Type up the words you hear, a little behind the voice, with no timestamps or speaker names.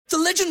The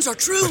legends are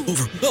true.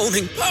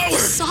 Overwhelming power!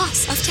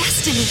 Sauce of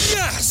destiny.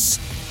 Yes!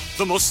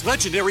 The most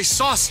legendary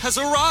sauce has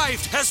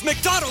arrived as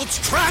McDonald's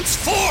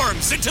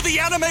transforms into the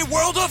anime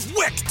world of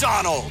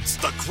WickDonald's.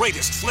 The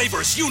greatest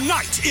flavors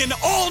unite in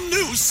all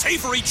new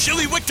savory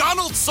chili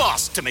McDonald's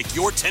sauce to make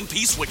your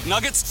 10-piece Wick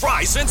Nuggets,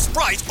 fries, and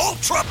Sprite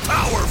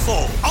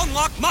ultra-powerful.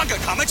 Unlock manga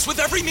comics with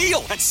every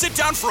meal and sit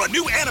down for a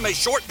new anime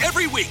short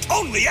every week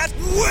only at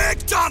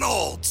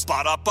WickDonald's.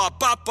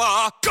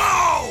 Ba-da-ba-ba-ba,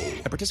 go!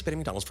 At participating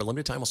McDonald's for a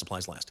limited time while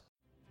supplies last.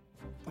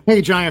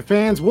 Hey, Giant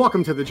fans.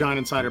 Welcome to the Giant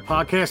Insider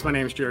Podcast. My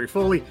name is Jerry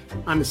Foley.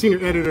 I'm the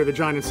senior editor of the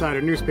Giant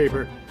Insider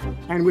newspaper.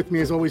 And with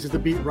me, as always, is the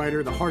beat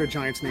writer, the heart of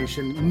Giants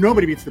Nation.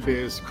 Nobody beats the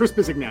biz, Chris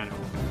Bisignano.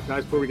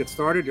 Guys, before we get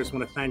started, just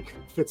want to thank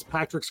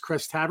Fitzpatrick's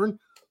Crest Tavern,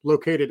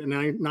 located at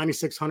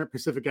 9600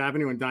 Pacific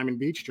Avenue in Diamond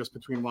Beach, just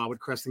between Wildwood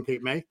Crest and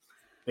Cape May.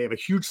 They have a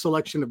huge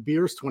selection of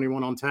beers,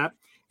 21 on tap,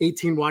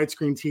 18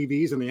 widescreen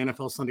TVs, and the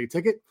NFL Sunday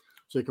Ticket.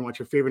 So you can watch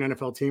your favorite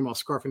NFL team while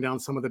scarfing down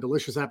some of the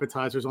delicious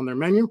appetizers on their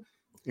menu,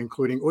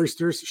 including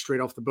oysters straight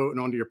off the boat and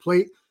onto your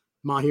plate,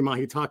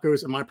 mahi-mahi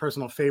tacos, and my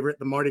personal favorite,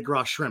 the Mardi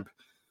Gras shrimp.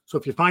 So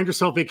if you find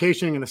yourself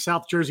vacationing in the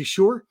South Jersey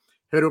Shore,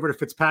 head over to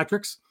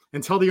Fitzpatrick's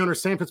and tell the owner,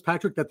 Sam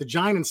Fitzpatrick, that the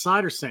Giant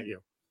Insider sent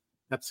you.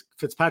 That's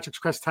Fitzpatrick's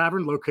Crest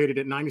Tavern, located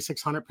at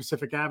 9600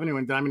 Pacific Avenue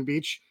in Diamond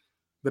Beach,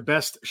 the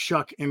best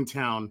shuck in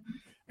town.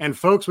 And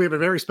folks, we have a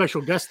very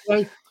special guest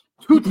today,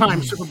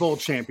 two-time Super Bowl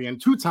champion,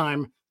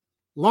 two-time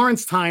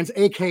Lawrence Tynes,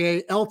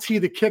 a.k.a.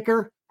 LT the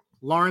Kicker.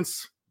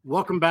 Lawrence,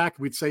 welcome back.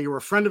 We'd say you're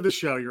a friend of the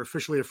show. You're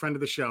officially a friend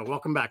of the show.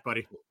 Welcome back,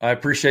 buddy. I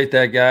appreciate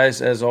that,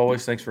 guys. As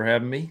always, thanks for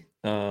having me.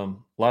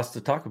 Lots to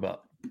talk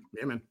about.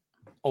 Yeah, man.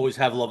 I always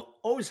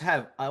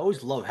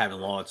love having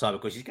Lawrence on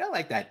because he's got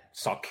like that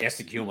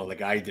sarcastic humor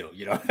like I do,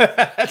 you know.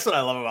 That's what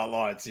I love about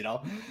Lawrence, you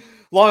know.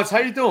 Lawrence, how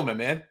you doing, my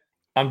man?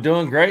 I'm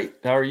doing great.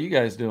 How are you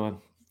guys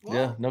doing? Well,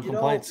 yeah, no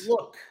complaints.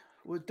 Look,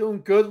 we're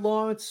doing good,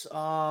 Lawrence.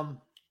 But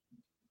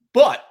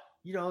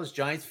you know, as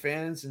Giants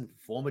fans and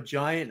former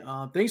Giant,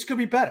 things could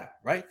be better,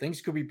 right?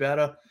 Things could be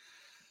better.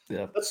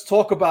 Yeah. Let's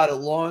talk about it,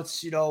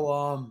 Lawrence. You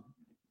know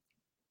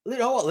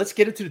what? Let's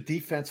get into the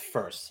defense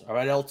first. All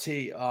right, LT.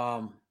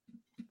 A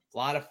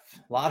lot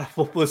of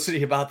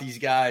publicity about these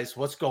guys.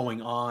 What's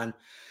going on?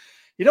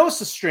 You know, it's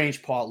the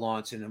strange part,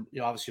 Lawrence, and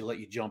you know, obviously, I'll let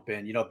you jump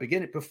in. You know,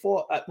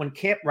 when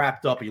camp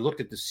wrapped up, you looked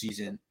at the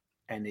season,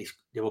 and they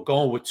were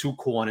going with two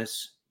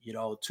corners. You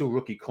know, two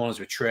rookie corners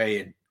with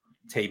Trey and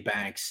Tay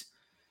Banks.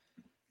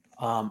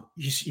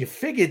 You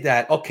figured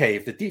that, okay,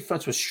 if the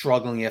defense was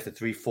struggling after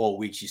 3-4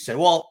 weeks, you said,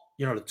 well,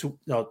 you know,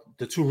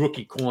 the two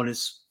rookie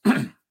corners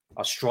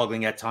are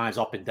struggling at times,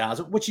 up and down,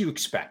 which you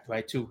expect,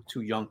 right? Two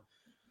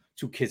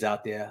kids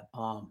out there.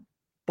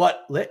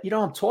 But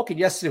I'm talking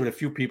yesterday with a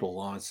few people,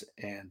 Lawrence,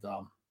 and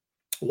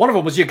one of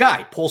them was your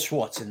guy, Paul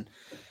Schwartz,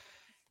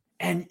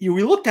 and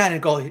we looked at it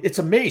and go, it's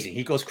amazing.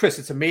 He goes, Chris,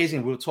 it's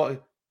amazing. We were talking,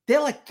 they're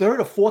like third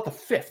or fourth or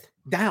fifth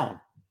down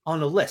on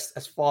the list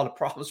as far as the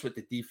problems with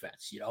the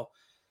defense, you know.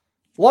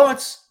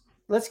 Lawrence,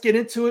 let's get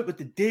into it with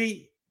the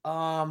D.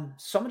 Some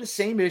of the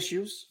same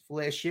issues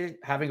last year,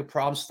 having a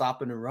problem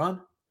stopping the run,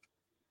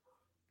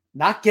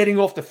 not getting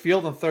off the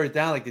field on third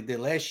down like they did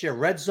last year,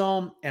 red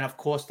zone, and, of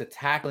course, the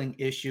tackling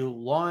issue.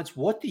 Lawrence,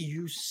 what do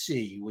you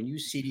see when you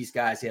see these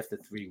guys after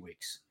 3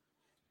 weeks?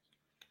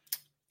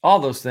 All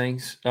those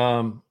things.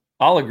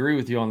 I'll agree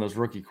with you on those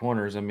rookie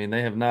corners. I mean,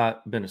 they have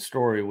not been a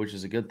story, which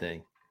is a good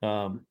thing.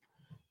 But,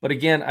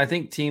 again, I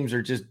think teams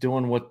are just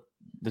doing what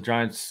the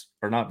Giants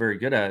are not very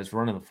good at, is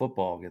running the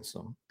football against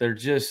them. They're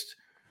just,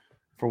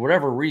 for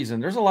whatever reason,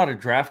 there's a lot of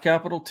draft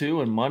capital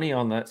too and money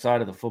on that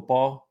side of the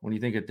football. When you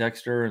think of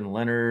Dexter and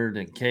Leonard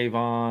and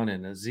Kayvon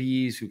and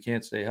Azeez, who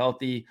can't stay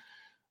healthy,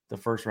 the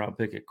first round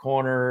pick at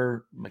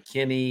corner,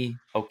 McKinney,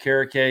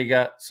 Okereke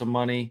got some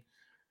money.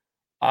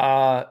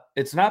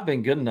 It's not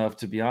been good enough,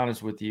 to be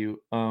honest with you.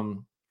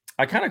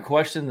 I kind of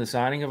question the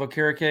signing of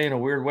Okereke in a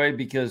weird way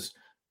because,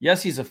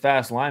 yes, he's a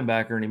fast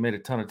linebacker and he made a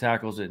ton of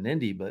tackles in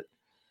Indy, but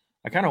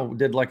I kind of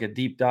did like a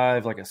deep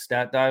dive, like a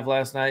stat dive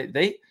last night.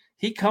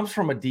 He comes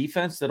from a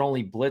defense that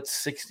only blitzed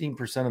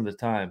 16% of the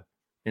time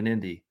in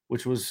Indy,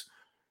 which was,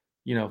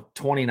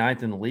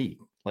 29th in the league,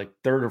 like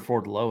third or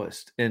fourth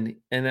lowest. And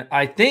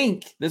I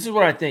think, this is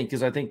what I think,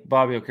 because I think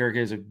Bobby Okereke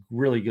is a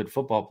really good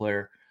football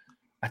player.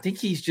 I think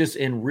he's just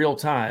in real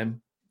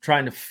time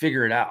trying to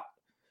figure it out.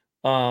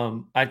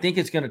 I think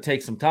it's going to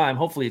take some time.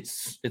 Hopefully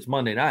it's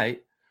Monday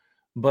night,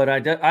 but I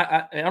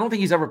don't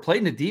think he's ever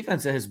played in a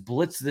defense that has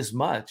blitzed this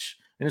much.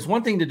 And it's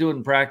one thing to do it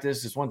in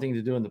practice. It's one thing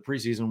to do in the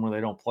preseason where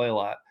they don't play a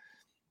lot.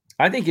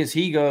 I think as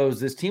he goes,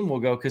 this team will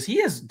go, because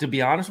he has, to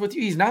be honest with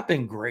you, he's not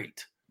been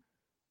great.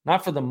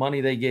 Not for the money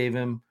they gave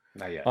him.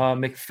 Not yet.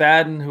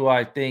 McFadden, who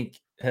I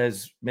think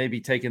has maybe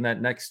taken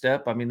that next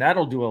step. I mean,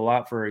 that'll do a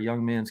lot for a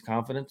young man's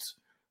confidence,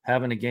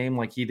 having a game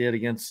like he did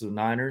against the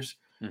Niners.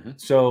 Mm-hmm.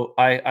 So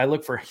I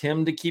look for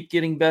him to keep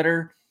getting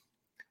better.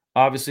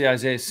 Obviously,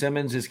 Isaiah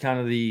Simmons is kind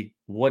of the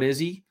what is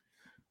he?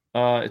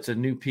 It's a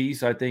new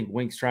piece I think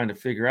Wink's trying to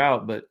figure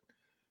out. But,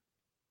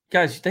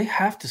 guys, they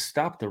have to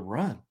stop the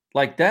run.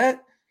 Like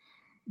that,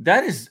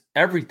 that is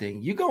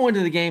everything. You go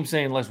into the game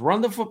saying, let's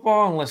run the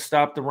football and let's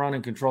stop the run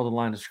and control the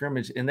line of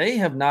scrimmage. And they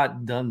have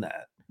not done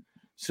that.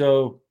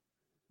 So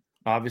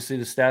obviously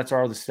the stats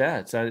are the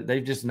stats.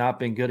 They've just not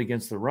been good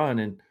against the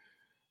run.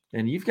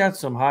 And you've got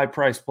some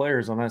high-priced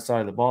players on that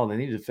side of the ball. They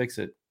need to fix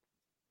it.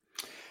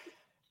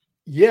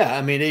 Yeah,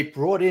 I mean, they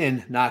brought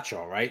in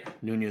Nacho, right?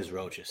 Nunez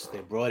Roches.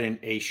 They brought in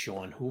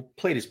Sean, who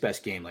played his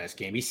best game last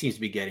game. He seems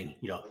to be getting,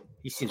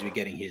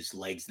 his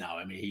legs now.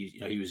 I mean,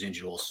 he was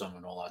injured all summer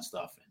and all that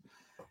stuff.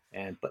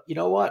 But you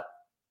know what?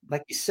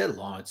 Like you said,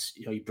 Lawrence,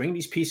 you bring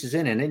these pieces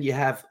in, and then you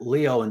have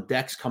Leo and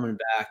Dex coming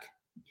back.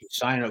 You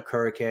sign up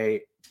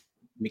Kurike,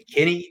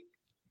 McKinney,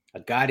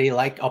 a guy they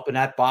like up in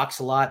that box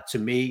a lot. To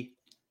me,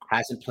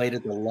 hasn't played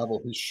at the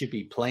level he should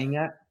be playing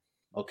at.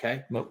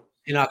 Okay, Nope.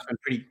 Enoch's been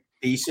pretty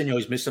decent.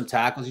 He's missed some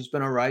tackles. He's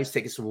been all right. He's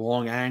taking some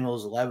long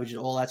angles, leverage,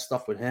 all that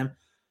stuff with him.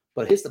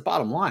 But here's the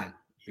bottom line.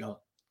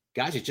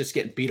 Guys are just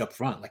getting beat up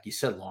front. Like you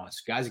said,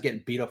 Lawrence, guys are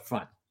getting beat up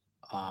front.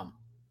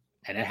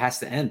 And it has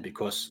to end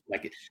because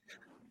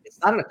it's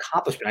not an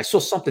accomplishment. I saw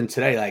something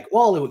today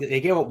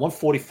they gave up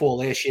 144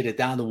 last year. They're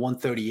down to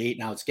 138.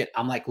 Now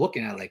I'm like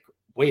looking at it like,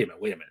 wait a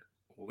minute.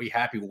 Are we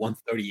happy with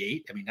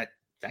 138? I mean, that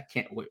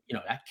can't,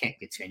 that can't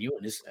continue.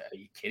 And are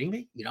you kidding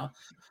me?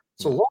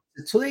 So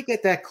until they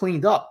get that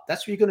cleaned up,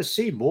 that's what you're going to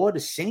see, more of the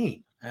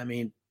same. I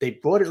mean, they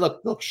brought it.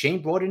 Look,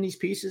 Shane brought in these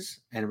pieces,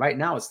 and right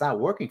now it's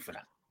not working for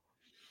them.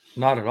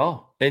 Not at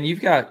all. And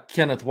you've got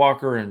Kenneth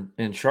Walker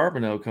and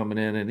Charbonneau coming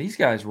in, and these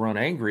guys run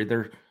angry.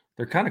 They're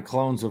kind of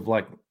clones of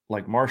like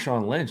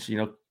Marshawn Lynch.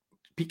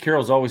 Pete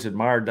Carroll's always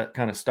admired that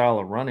kind of style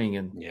of running,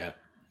 and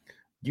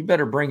you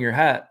better bring your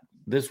hat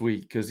this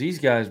week because these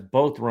guys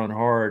both run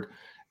hard.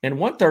 And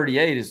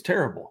 138 is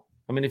terrible.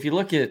 I mean, if you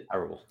look at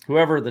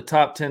whoever the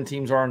top 10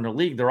 teams are in the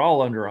league, they're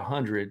all under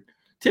 100.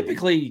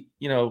 Typically,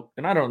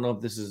 and I don't know if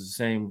this is the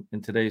same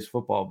in today's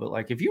football, but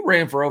if you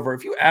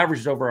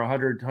averaged over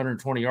 100,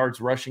 120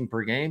 yards rushing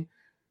per game,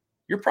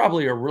 you're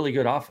probably a really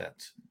good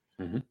offense.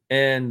 Mm-hmm.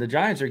 And the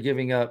Giants are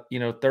giving up,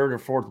 third or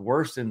fourth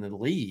worst in the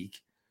league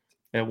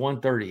at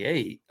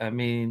 138. I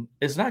mean,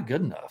 it's not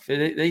good enough.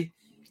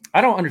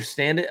 I don't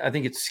understand it. I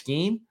think it's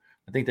scheme.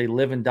 I think they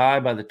live and die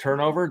by the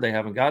turnover. They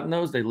haven't gotten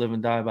those. They live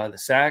and die by the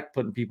sack,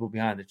 putting people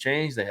behind the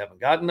chains. They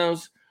haven't gotten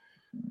those.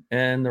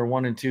 And they're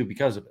 1-2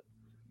 because of it.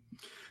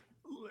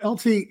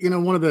 LT,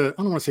 one of the,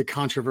 I don't want to say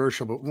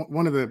controversial, but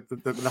one of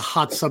the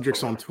hot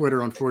subjects on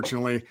Twitter,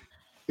 unfortunately,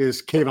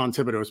 is Kayvon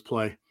Thibodeau's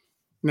play.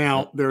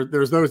 Now,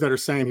 there's those that are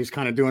saying he's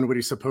kind of doing what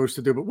he's supposed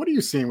to do, but what are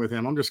you seeing with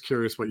him? I'm just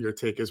curious what your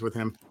take is with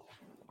him.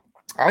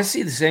 I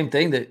see the same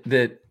thing that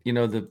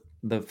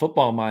the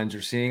football minds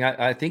are seeing.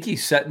 I think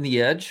he's setting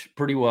the edge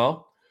pretty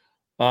well.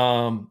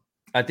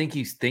 I think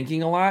he's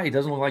thinking a lot. He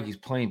doesn't look like he's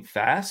playing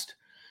fast.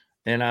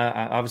 And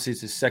obviously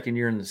it's his second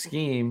year in the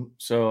scheme,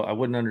 so I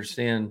wouldn't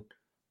understand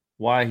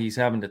why he's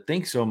having to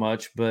think so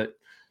much. But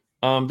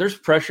there's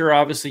pressure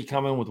obviously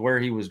coming with where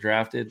he was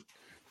drafted.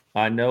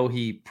 I know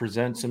he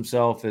presents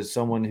himself as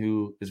someone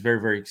who is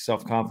very, very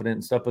self-confident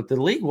and stuff, but the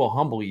league will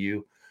humble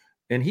you.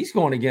 And he's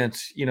going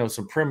against,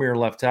 some premier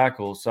left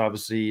tackles,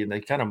 obviously, and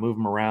they kind of move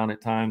him around at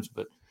times.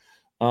 But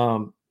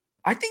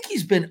I think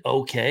he's been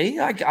okay.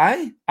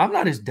 I'm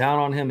not as down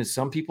on him as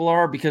some people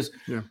are because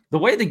the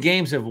way the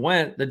games have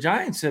went, the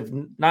Giants have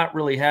not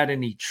really had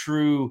any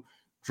true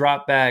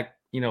drop back,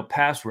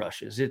 pass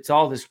rushes. It's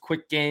all this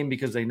quick game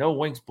because they know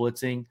Wink's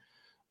blitzing.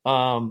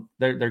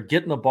 They're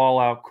getting the ball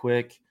out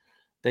quick.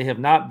 They've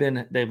not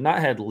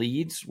had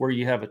leads where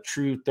you have a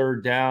true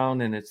third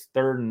down and it's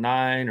 3rd and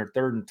 9 or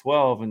 3rd and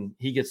 12 and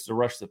he gets to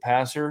rush the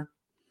passer.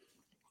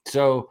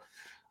 So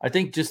I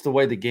think just the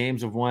way the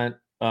games have went,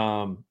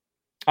 I'm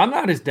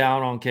not as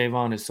down on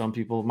Kayvon as some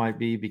people might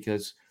be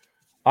because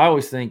I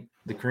always think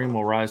the cream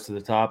will rise to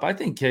the top. I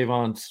think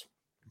Kayvon's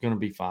going to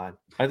be fine.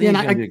 I think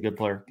he's going to be a good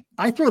player.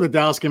 I throw the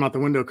Dallas game out the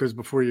window because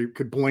before you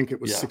could blink,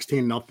 it was 16-0.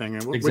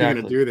 And what are you going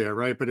to do there,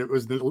 right? But it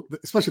was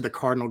especially the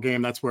Cardinal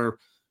game. That's where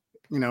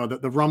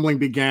the rumbling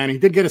began. He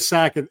did get a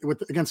sack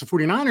against the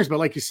 49ers, but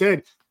like you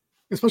said,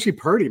 especially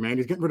Purdy, man,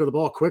 he's getting rid of the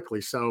ball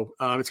quickly. So it's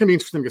going to be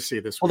interesting to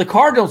see this. Well, the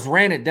Cardinals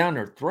ran it down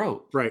their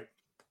throat. Right.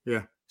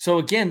 Yeah. So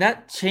again,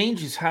 that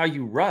changes how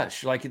you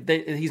rush. Like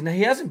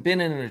he hasn't been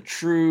in a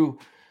true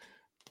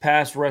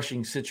pass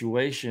rushing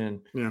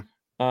situation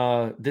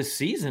this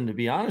season, to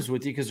be honest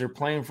with you, because they're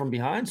playing from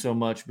behind so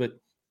much. But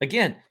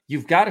again,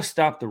 you've got to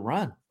stop the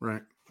run.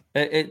 Right.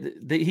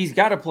 He's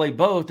got to play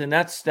both, and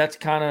that's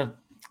kind of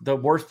the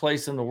worst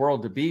place in the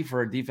world to be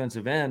for a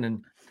defensive end.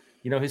 And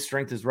his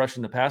strength is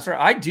rushing the passer.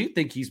 I do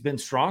think he's been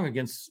strong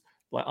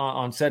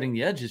on setting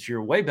the edge this year,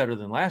 way better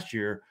than last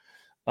year.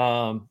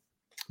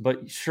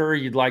 But sure,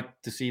 you'd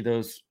like to see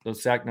those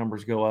sack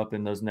numbers go up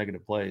in those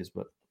negative plays.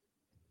 But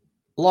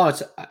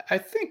Lawrence, I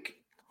think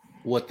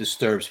what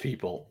disturbs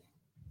people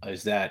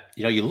is that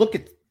you look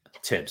at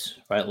Tibbs,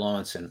 right,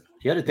 Lawrence? And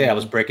the other day I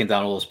was breaking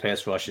down all those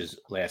pass rushes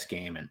last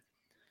game, and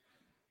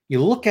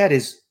you look at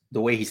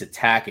the way he's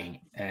attacking,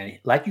 and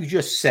like you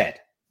just said,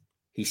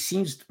 he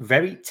seems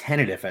very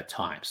tentative at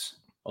times.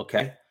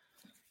 Okay,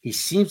 he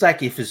seems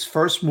like if his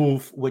first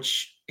move,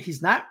 which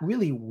he's not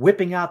really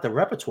whipping out the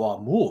repertoire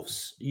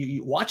moves.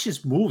 You watch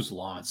his moves,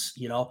 Lawrence.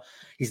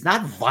 He's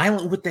not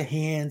violent with the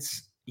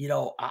hands.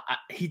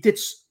 He did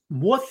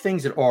more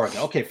things at Oregon.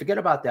 Okay, forget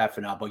about that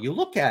for now. But you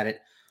look at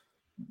it,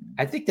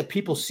 I think that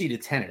people see the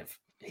tentative.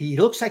 He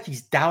looks like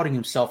he's doubting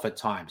himself at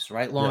times,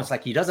 right, Lawrence? Yeah.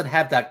 Like he doesn't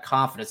have that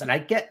confidence. And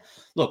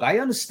I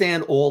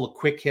understand all the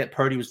quick hit.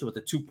 Purdy was with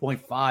the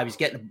 2.5. He's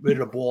getting rid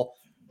of the ball.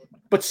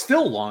 But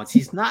still, Lawrence,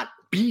 he's not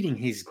beating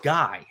his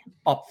guy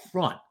up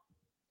front.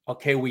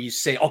 Okay, where you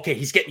say, okay,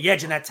 he's getting the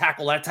edge in that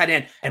tackle, that tight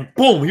end, and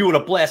boom, he would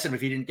have blasted him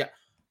if he didn't get.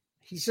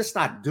 He's just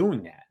not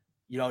doing that.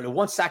 The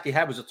one sack he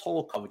had was a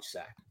total coverage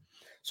sack.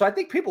 So I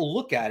think people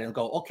look at it and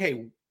go,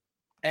 okay,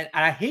 and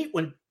I hate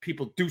when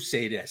people do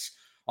say this.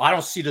 I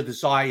don't see the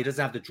desire. He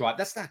doesn't have the drive.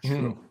 That's not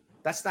true.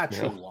 That's not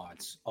true,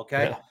 Lawrence.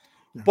 Okay.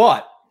 Yeah.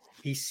 But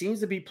he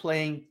seems to be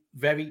playing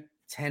very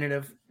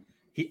tentative.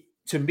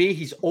 To me,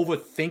 he's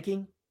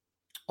overthinking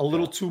a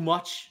little too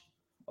much.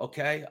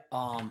 Okay.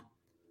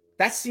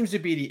 That seems to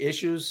be the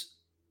issues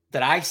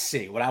that I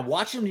see. When I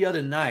watched him the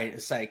other night,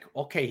 it's like,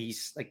 okay,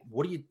 he's like,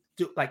 what do you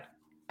do? Like,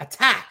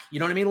 attack. You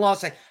know what I mean?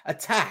 Lawrence, like,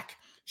 attack.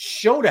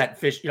 Show that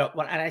fish.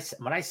 When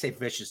I say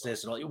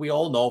viciousness, we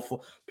all know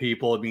for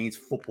people it means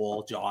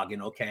football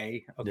jogging.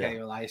 Okay.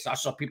 Yeah. I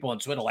saw people on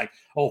Twitter like,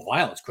 "Oh,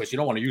 violence, Chris. You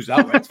don't want to use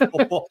that word. It's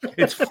football.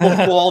 It's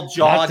football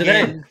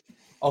jogging.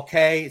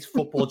 Okay, it's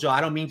football jogging.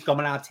 I don't mean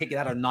coming out, taking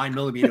out a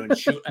 9mm and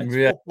shoot.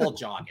 It's football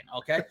jogging.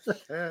 Okay.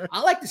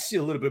 I like to see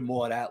a little bit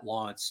more of that,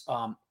 Lawrence.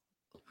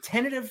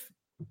 Tentative.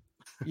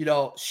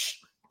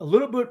 A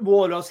little bit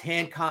more of those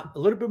a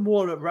little bit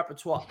more of the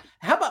repertoire.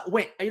 How about,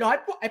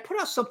 I put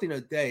out something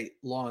today,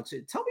 Lawrence.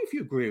 Tell me if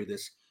you agree with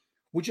this.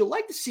 Would you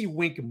like to see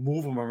Wink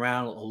move him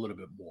around a little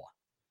bit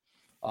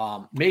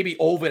more? Maybe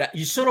over that.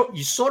 You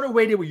saw the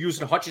way they were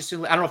using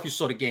Hutchinson. I don't know if you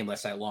saw the game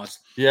last night, Lawrence.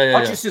 Yeah.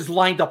 Hutchinson's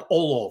lined up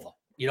all over.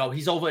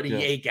 He's over the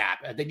A gap.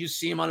 And then you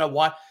see him on the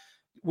what.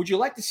 Would you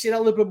like to see that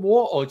a little bit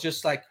more, or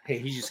just like, hey,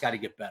 he's just got to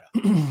get better?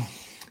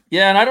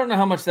 Yeah, and I don't know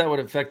how much that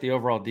would affect the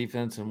overall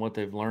defense and what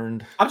they've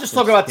learned. I'm just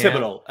talking about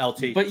Thibodeau,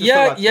 LT. But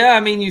I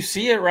mean, you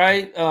see it,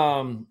 right?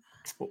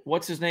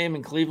 What's his name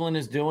in Cleveland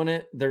is doing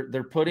it.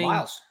 They're putting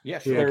Miles. Yeah,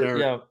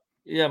 sure.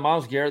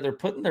 Miles Garrett. They're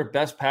putting their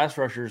best pass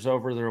rushers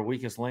over their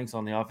weakest links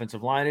on the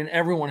offensive line, and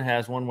everyone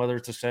has one, whether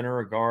it's a center,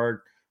 a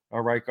guard,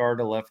 a right guard,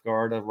 a left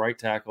guard, a right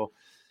tackle.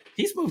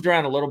 He's moved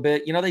around a little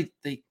bit.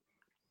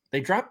 They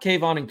drop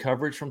Kayvon in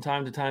coverage from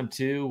time to time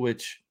too,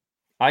 which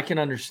I can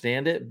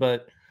understand it,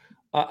 but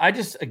I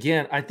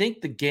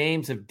think the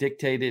games have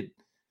dictated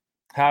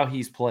how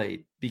he's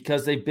played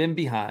because they've been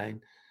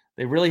behind.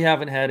 They really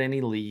haven't had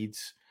any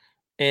leads.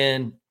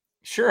 And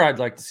sure, I'd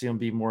like to see him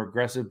be more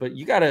aggressive, but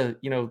you got to,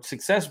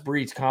 success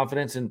breeds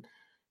confidence, and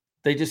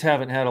they just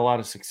haven't had a lot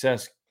of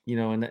success,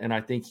 and I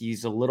think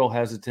he's a little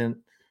hesitant,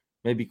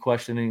 maybe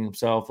questioning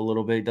himself a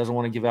little bit. He doesn't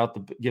want to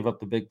give up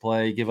the big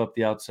play, give up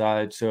the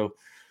outside. So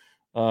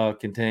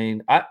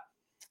contain.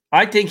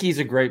 I think he's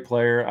a great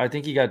player. I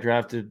think he got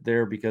drafted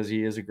there because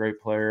he is a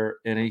great player,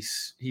 and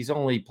he's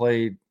only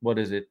played, what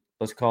is it?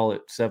 Let's call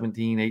it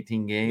 17,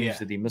 18 games. Yeah.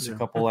 Did he miss a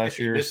couple last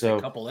year?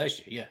 A couple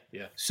last year.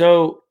 Yeah.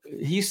 So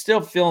he's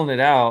still filling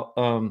it out.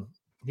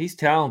 He's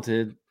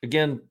talented.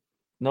 Again,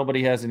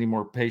 nobody has any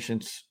more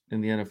patience in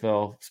the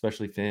NFL,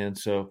 especially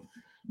fans. So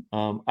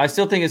I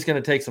still think it's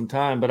going to take some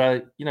time,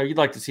 but you'd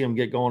like to see him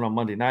get going on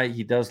Monday night.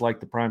 He does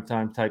like the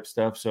primetime type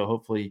stuff. So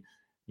hopefully,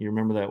 you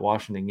remember that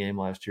Washington game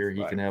last year?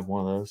 He can have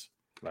one of those.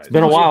 Right. It's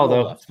been a while,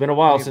 though. Left. It's been a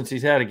while since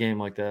he's had a game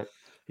like that.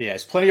 Yeah,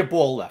 there's plenty of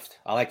ball left.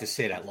 I like to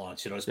say that,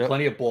 Lawrence. There's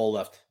plenty of ball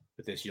left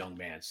with this young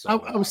man.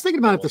 So I was thinking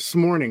about it this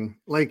morning.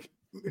 Like,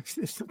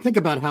 think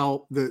about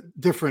how the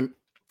different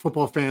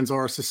football fans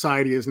our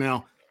society is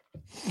now.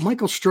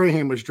 Michael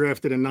Strahan was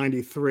drafted in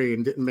 93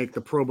 and didn't make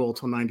the Pro Bowl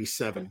till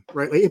 97,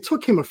 right? Like, it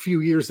took him a few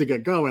years to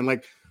get going.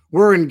 Like,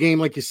 we're in game,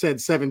 like you said,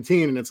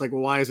 17, and it's like,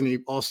 well, why isn't he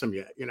awesome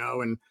yet?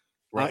 And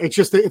right.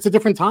 It's a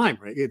different time,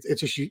 right?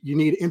 It's just you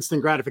need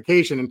instant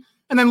gratification,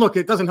 and then look,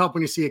 it doesn't help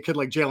when you see a kid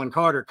like Jalen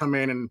Carter come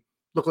in and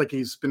look like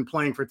he's been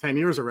playing for 10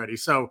 years already.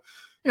 So,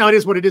 it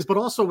is what it is. But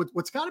also,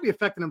 what's got to be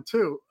affecting him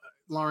too,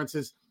 Lawrence,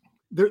 is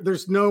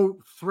there's no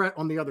threat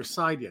on the other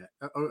side yet.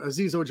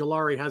 Azeez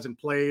Ojulari hasn't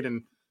played,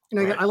 and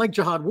right. I like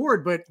Jihad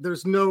Ward, but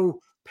there's no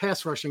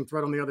pass rushing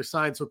threat on the other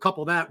side. So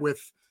couple that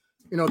with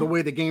the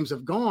way the games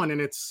have gone, and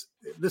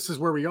this is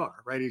where we are,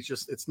 right?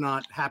 It's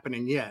not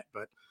happening yet,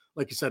 but.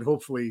 Like you said,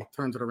 hopefully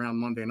turns it around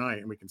Monday night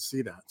and we can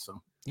see that.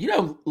 So,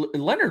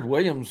 Leonard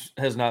Williams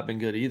has not been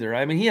good either.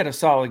 I mean, he had a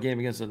solid game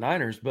against the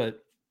Niners,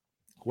 but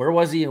where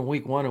was he in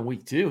week 1 and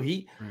week 2?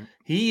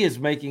 He is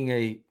making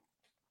a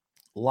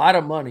lot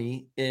of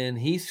money, and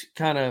he's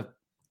kind of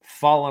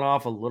fallen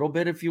off a little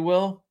bit, if you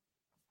will.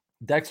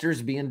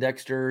 Dexter's being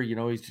Dexter. You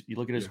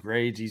look at his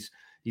grades,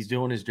 he's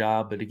doing his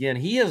job. But again,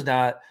 he is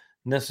not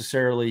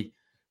necessarily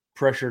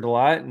pressured a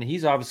lot, and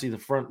he's obviously the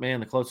front man,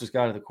 the closest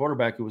guy to the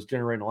quarterback, who was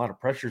generating a lot of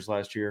pressures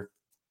last year.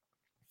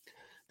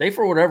 They,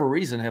 for whatever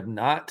reason, have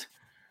not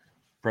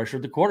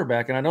pressured the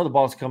quarterback, and I know the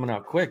ball's coming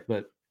out quick,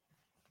 but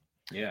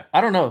Yeah.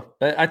 I don't know.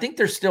 I think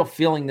they're still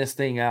feeling this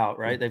thing out,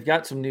 right? They've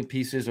got some new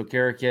pieces,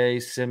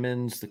 Okereke,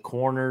 Simmons, the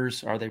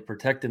corners. Are they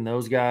protecting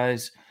those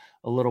guys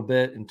a little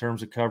bit in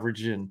terms of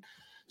coverage? And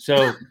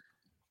so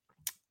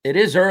it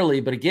is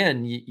early, but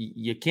again,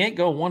 you can't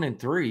go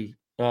 1-3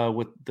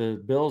 with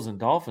the Bills and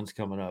Dolphins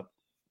coming up.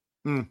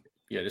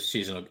 Yeah, this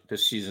season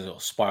will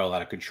spiral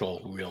out of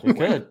control real It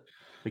quick.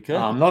 It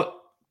could.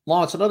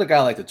 Lawrence, another guy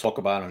I like to talk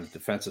about on the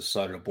defensive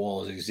side of the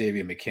ball is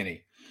Xavier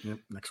McKinney. Yep,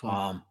 next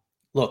one.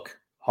 Look,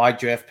 high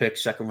draft pick,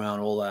 second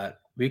round, all that.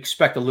 We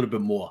expect a little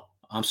bit more.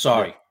 I'm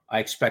sorry. Yeah. I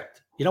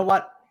expect, you know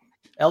what,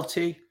 LT?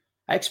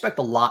 I expect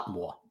a lot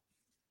more.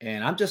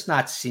 And I'm just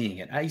not seeing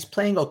it. He's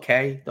playing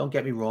okay. Don't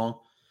get me wrong.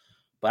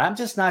 But I'm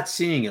just not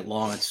seeing it,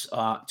 Lawrence.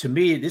 To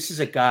me, this is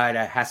a guy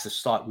that has to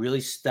start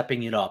really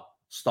stepping it up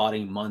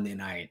starting Monday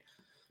night,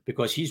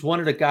 because he's one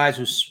of the guys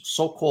who's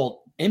so-called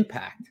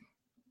impact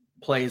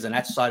plays on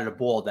that side of the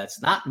ball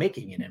that's not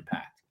making an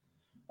impact.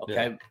 Okay.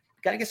 Yeah.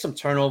 Got to get some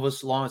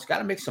turnovers, Lawrence. Got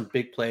to make some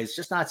big plays.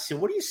 Just not see.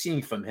 What are you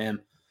seeing from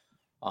him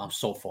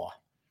so far?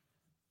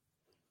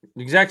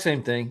 Exact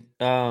same thing.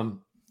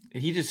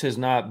 He just has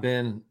not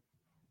been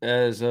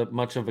as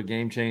much of a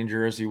game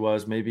changer as he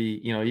was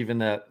maybe, even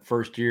that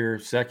first year,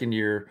 second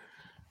year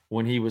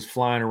when he was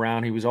flying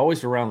around. He was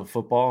always around the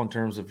football in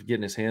terms of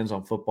getting his hands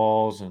on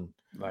footballs. And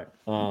right.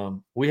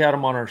 We had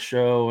him on our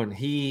show, and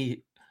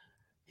he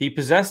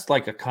possessed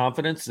like a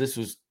confidence. This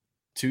was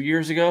 2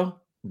 years ago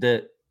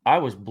that I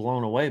was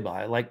blown away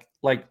by.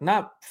 Like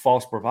not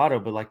false bravado,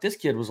 but like this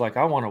kid was like,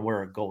 I want to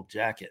wear a gold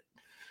jacket.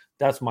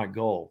 That's my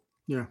goal.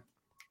 Yeah.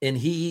 And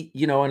he,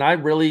 and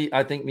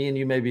I think me and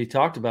you maybe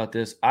talked about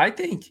this. I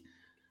think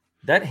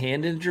that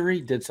hand injury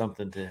did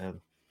something to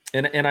him.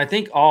 And I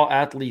think all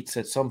athletes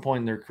at some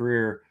point in their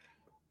career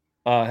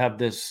have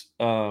this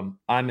I'm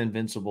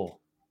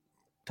invincible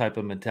type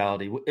of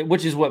mentality,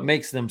 which is what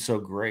makes them so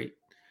great.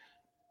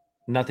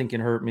 Nothing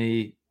can hurt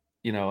me.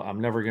 I'm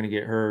never going to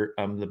get hurt.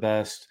 I'm the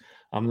best.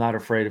 I'm not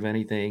afraid of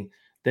anything.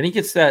 Then he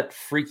gets that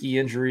freaky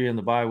injury in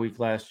the bye week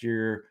last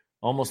year,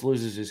 almost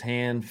loses his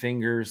hand,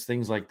 fingers,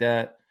 things like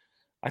that.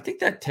 I think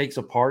that takes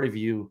a part of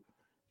you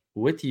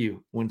with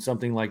you when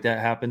something like that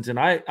happens. And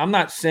I'm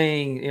not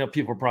saying,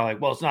 people are probably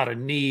like, well, it's not a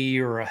knee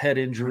or a head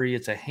injury,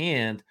 it's a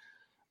hand.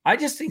 I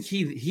just think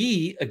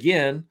he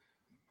again,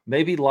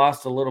 maybe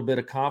lost a little bit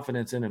of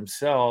confidence in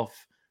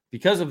himself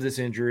because of this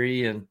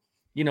injury and,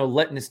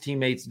 letting his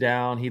teammates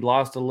down. He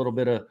lost a little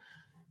bit of,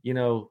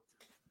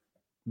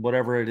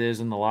 whatever it is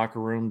in the locker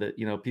room that,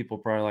 people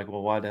are probably like,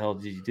 well, why the hell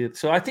did you do it?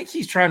 So I think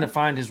he's trying to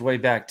find his way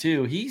back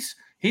too. He's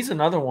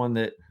another one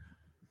that,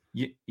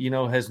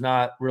 has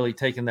not really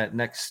taken that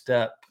next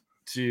step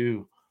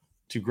to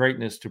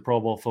greatness, to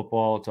Pro Bowl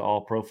football, to all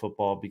pro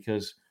football,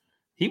 because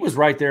he was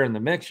right there in the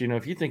mix.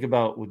 If you think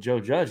about with Joe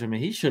Judge, I mean,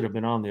 he should have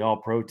been on the all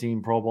pro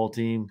team, Pro Bowl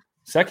team,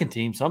 second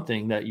team,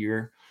 something that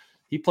year.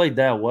 He played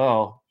that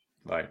well.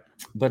 Right.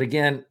 But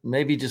again,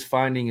 maybe just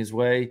finding his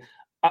way.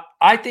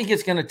 I think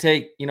it's going to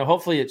take,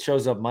 hopefully it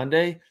shows up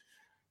Monday.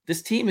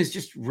 This team is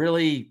just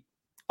really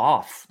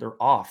off.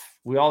 They're off.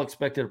 We all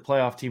expected a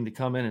playoff team to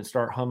come in and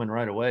start humming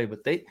right away,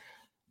 but they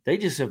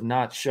just have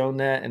not shown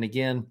that. And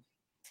again,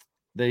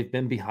 they've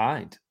been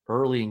behind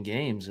early in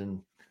games,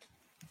 and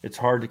it's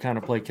hard to kind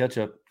of play catch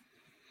up.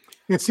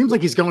 It seems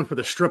like he's going for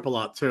the strip a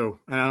lot too.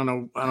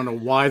 And I don't know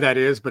why that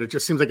is, but it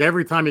just seems like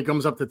every time he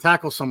comes up to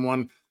tackle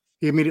someone,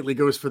 he immediately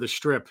goes for the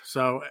strip.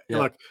 So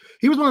Look,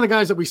 he was one of the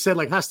guys that we said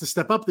has to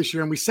step up this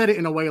year. And we said it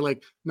in a way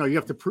like, no, you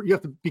have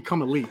to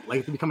become elite,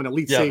 to become an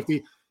elite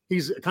safety.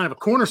 He's kind of a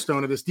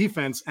cornerstone of this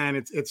defense. And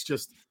it's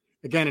just,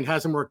 again, it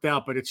hasn't worked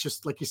out, but it's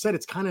just, like you said,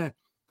 it's kind of,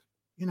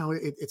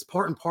 it's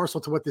part and parcel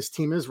to what this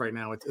team is right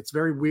now. It's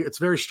very weird. It's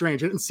very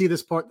strange. I didn't see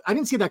this part. I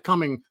didn't see that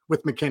coming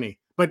with McKinney,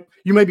 but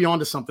you may be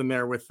onto something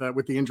there with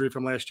the injury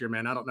from last year,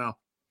 man. I don't know.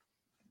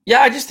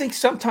 Yeah, I just think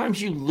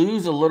sometimes you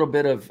lose a little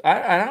bit of,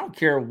 I don't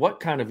care what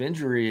kind of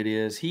injury it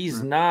is.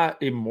 He's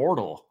not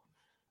immortal.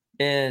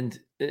 And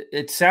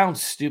it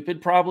sounds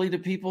stupid probably to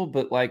people,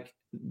 but like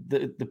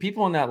the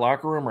people in that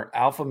locker room are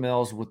alpha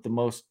males with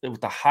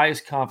the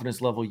highest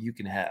confidence level you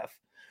can have.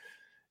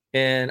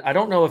 And I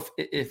don't know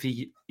if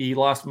he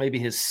lost maybe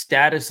his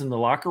status in the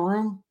locker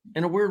room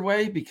in a weird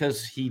way,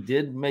 because he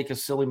did make a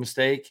silly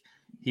mistake.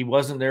 He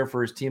wasn't there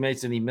for his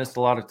teammates and he missed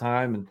a lot of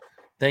time, and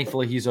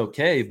thankfully he's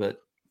okay.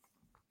 But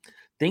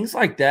things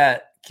like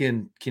that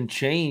can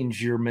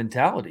change your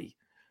mentality.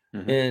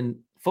 Mm-hmm. And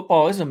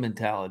football is a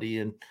mentality.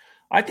 And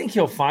I think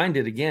he'll find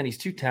it again. He's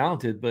too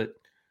talented, but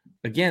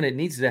again, it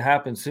needs to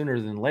happen sooner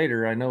than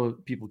later. I know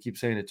people keep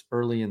saying it's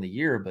early in the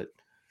year, but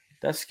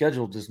that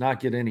schedule does not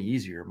get any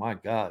easier. My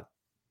God.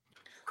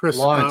 Chris,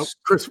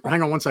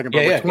 hang on one second.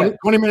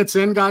 20 minutes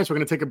in, guys. We're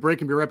going to take a break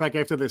and be right back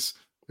after this.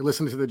 You're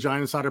listening to the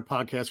Giant Insider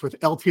Podcast with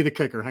LT the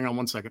Kicker. Hang on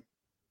one second.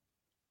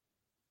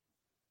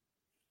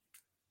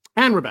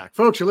 And we're back.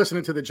 Folks, you're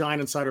listening to the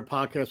Giant Insider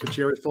Podcast with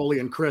Jerry Foley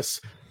and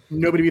Chris.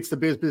 Nobody beats the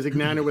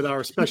Bizignano with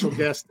our special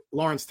guest,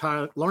 Lawrence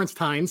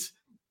TYNES,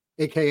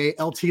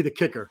 a.k.a. LT the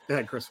Kicker. Go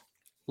ahead, Chris.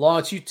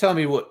 Lawrence, you tell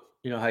me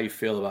how you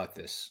feel about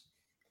this.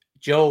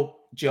 Joe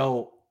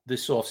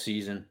this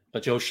offseason,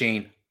 but Joe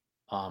Shane,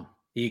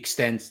 he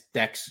extends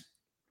Dex.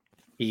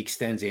 He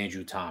extends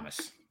Andrew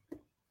Thomas.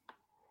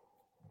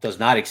 Does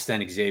not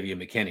extend Xavier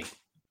McKinney.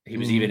 He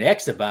was even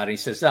asked about it. He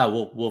says,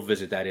 we'll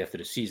visit that after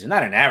the season.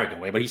 Not in an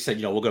arrogant way, but he said,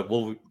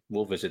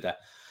 we'll visit that.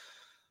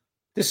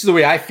 This is the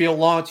way I feel,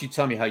 Lawrence. You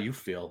tell me how you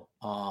feel.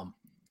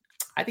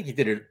 I think he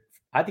did it.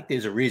 I think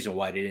there's a reason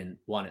why they didn't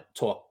want to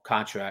talk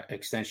contract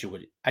extension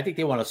with it. I think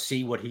they want to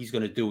see what he's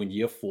going to do in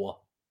year 4,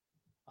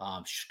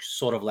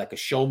 sort of like a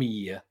show me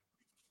year,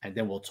 and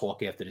then we'll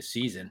talk after the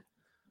season.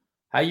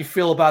 How you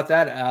feel about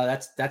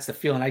that? That's the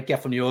feeling I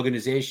get from the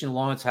organization,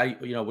 Lawrence.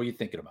 What are you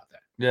thinking about that?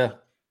 Yeah,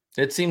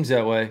 it seems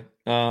that way.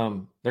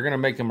 They're going to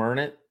make him earn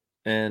it,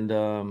 and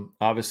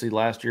obviously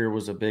last year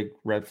was a big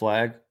red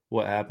flag.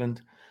 What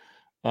happened?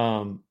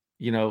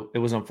 It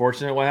was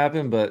unfortunate what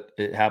happened, but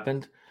it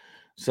happened.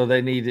 So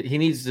he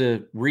needs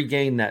to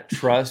regain that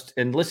trust.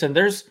 And listen,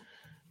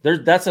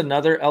 that's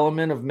another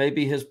element of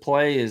maybe his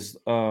play is,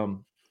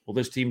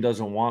 this team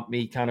doesn't want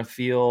me kind of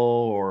feel,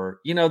 or,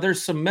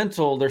 there's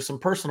some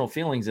personal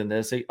feelings in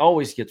this. It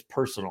always gets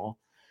personal.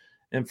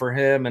 And for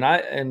him,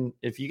 and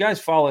if you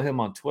guys follow him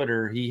on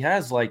Twitter, he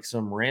has like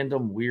some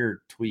random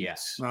weird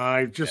tweets.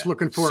 I'm just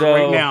looking for it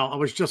right now. I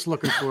was just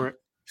looking for it.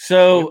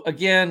 So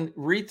again,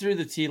 read through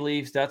the tea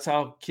leaves. That's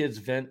how kids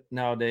vent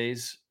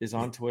nowadays, is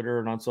on Twitter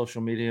and on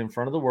social media in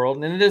front of the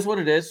world. And it is what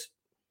it is.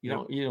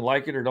 You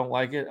like it or don't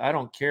like it. I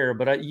don't care.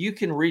 But you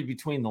can read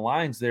between the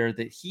lines there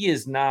that he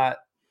is not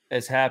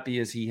as happy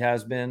as he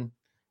has been,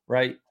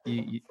 right?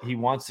 He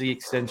wants the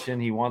extension.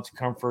 He wants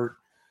comfort.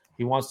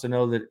 He wants to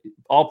know that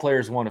all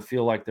players want to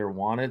feel like they're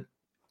wanted.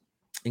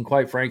 And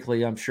quite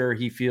frankly, I'm sure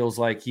he feels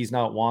like he's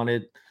not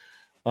wanted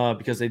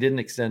because they didn't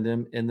extend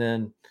him. And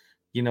then,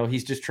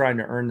 he's just trying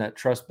to earn that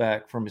trust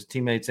back from his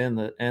teammates and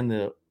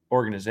the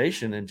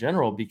organization in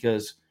general,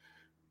 because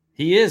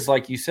he is,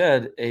 like you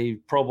said, a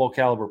Pro Bowl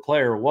caliber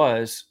player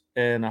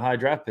and a high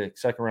draft pick.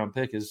 Second round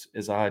pick is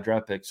a high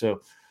draft pick. So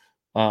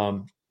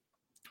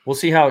we'll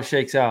see how it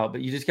shakes out.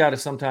 But you just got to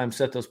sometimes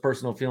set those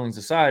personal feelings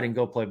aside and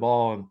go play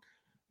ball,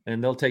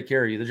 and they'll take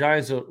care of you. The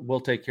Giants will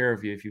take care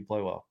of you if you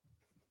play well.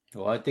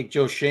 Well, I think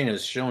Joe Shane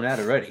has shown that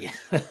already.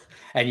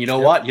 And you know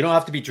what? You don't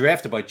have to be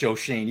drafted by Joe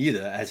Shane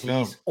either, as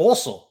he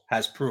also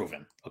has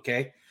proven,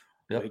 okay?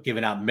 Yep.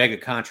 Giving out mega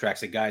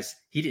contracts to guys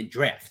he didn't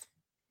draft.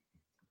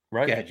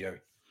 Right. Go ahead, Jerry.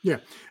 Yeah.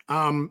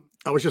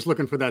 I was just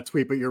looking for that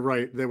tweet, but you're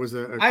right. There was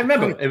I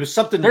remember. It was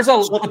something. There's a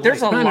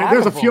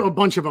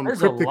bunch of them. There's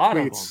cryptic a lot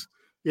tweets. Of them.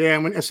 Yeah,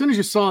 and as soon as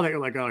you saw that, you're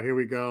like, "Oh, here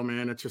we go,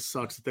 man!" It just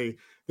sucks that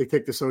they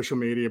take the social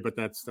media, but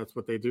that's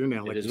what they do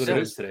now. Like it is what it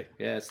is today.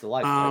 Yeah, it's the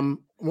life. I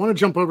want to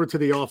jump over to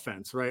the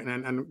offense, right?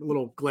 And a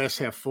little glass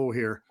half full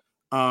here.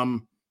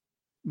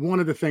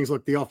 One of the things,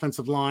 look, the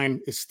offensive line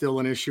is still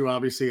an issue.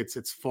 Obviously,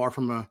 it's far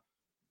from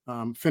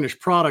a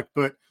finished product,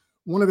 but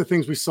one of the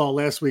things we saw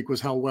last week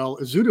was how well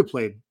Azudu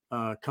played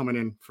coming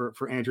in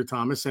for Andrew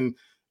Thomas and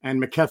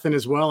McKethan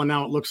as well. And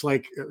now it looks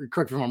like,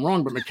 correct me if I'm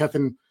wrong, but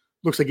McKethan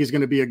looks like he's going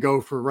to be a go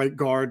for right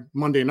guard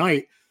Monday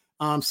night.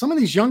 Some of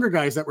these younger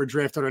guys that were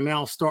drafted are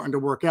now starting to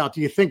work out.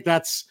 Do you think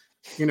that's,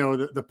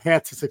 the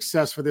path to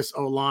success for this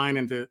O-line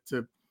and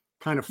to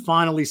kind of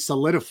finally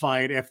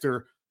solidify it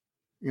after,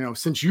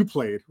 since you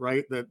played,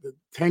 right? The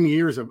 10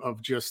 years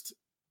of just,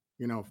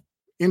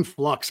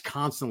 influx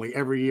constantly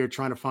every year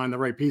trying to find the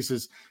right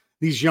pieces.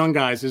 These young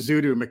guys,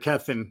 Azudu,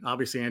 McKethan,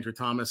 obviously Andrew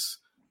Thomas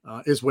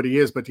is what he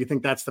is. But do you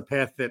think that's the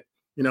path that,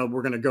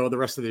 we're going to go the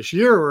rest of this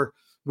year, or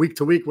week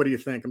to week? What do you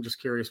think? I'm just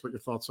curious what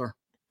your thoughts are.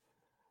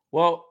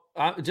 Well,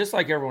 just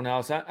like everyone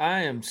else,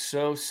 I am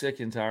so sick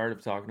and tired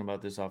of talking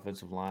about this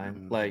offensive line.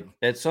 Mm-hmm. Like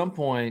at some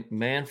point,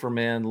 man for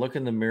man, look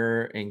in the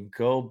mirror and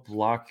go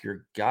block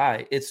your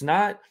guy. It's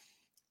not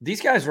 –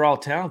 these guys are all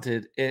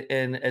talented.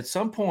 And at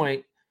some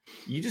point,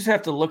 you just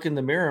have to look in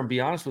the mirror and be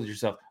honest with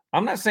yourself.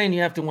 I'm not saying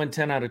you have to win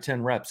 10 out of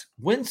 10 reps.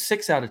 Win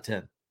 6 out of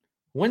 10.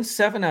 Win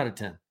 7 out of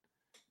 10.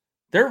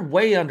 They're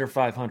way under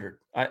 500,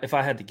 if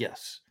I had to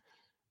guess,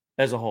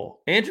 as a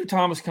whole. Andrew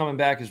Thomas coming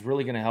back is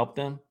really going to help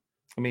them.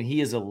 I mean,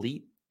 he is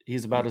elite.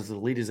 He's about as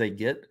elite as they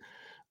get.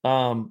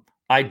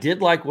 I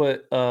did like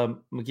what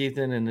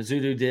McKethan and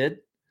Azudu did.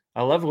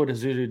 I love what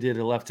Azudu did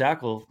at left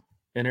tackle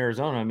in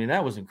Arizona. I mean,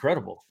 that was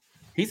incredible.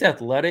 He's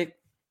athletic.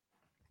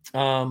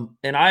 And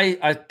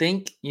I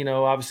think,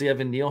 obviously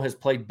Evan Neal has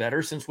played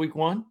better since week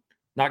 1.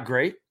 Not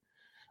great.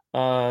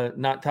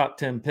 Not top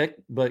 10 pick,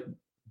 but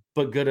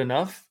good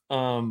enough.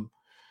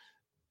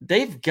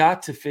 They've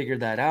got to figure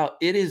that out.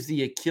 It is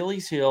the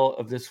Achilles heel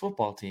of this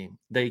football team.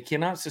 They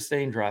cannot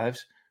sustain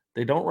drives.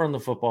 They don't run the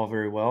football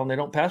very well, and they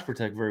don't pass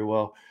protect very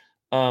well.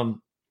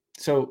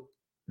 So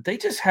they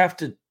just have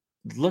to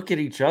look at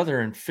each other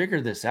and figure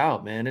this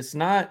out, man. It's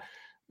not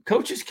 –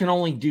 coaches can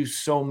only do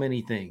so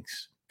many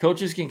things.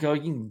 Coaches can go –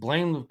 you can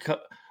blame the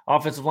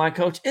offensive line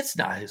coach. It's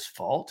not his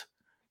fault.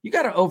 You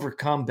got to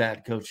overcome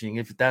bad coaching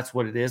if that's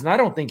what it is. And I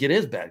don't think it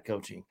is bad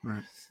coaching.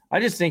 Right. I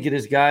just think it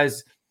is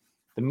guys –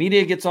 the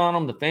media gets on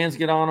them. The fans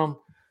get on them.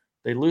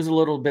 They lose a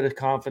little bit of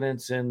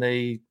confidence, and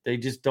they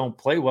just don't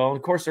play well. And,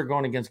 of course, they're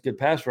going against good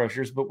pass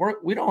rushers, but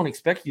we don't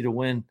expect you to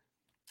win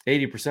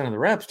 80% of the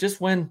reps,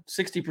 just win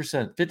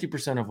 60%,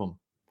 50% of them.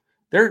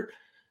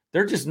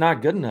 They're just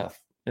not good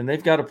enough, and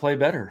they've got to play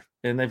better,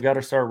 and they've got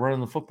to start running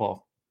the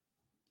football.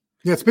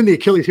 Yeah, it's been the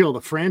Achilles heel of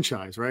the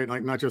franchise, right?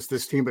 Like not just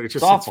this team, but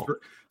it's awful.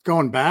 It's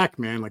going back,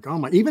 man. Like, oh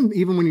my, even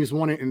when he's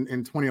won it in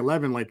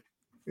 2011, like,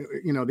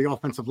 the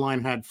offensive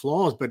line had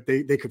flaws, but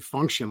they could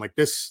function. Like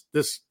these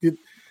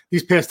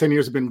past 10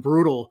 years have been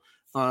brutal.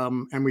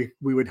 And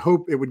we would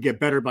hope it would get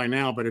better by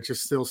now, but it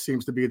just still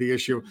seems to be the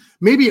issue.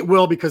 Maybe it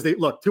will, because they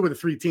look, 2 of the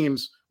 3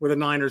 teams were the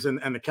Niners and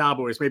the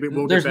Cowboys. Maybe it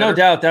will. There's no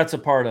doubt that's a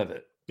part of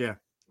it. Yeah,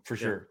 for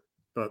sure.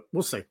 But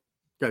we'll see.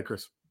 Go ahead,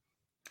 Chris.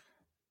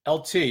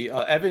 LT,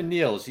 Evan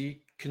Neal, is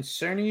he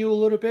concerning you a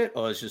little bit,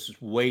 or is this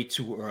just way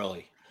too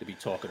early to be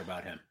talking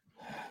about him?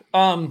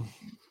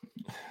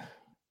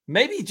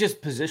 Maybe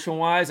just position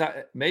wise.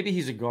 Maybe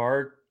he's a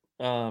guard,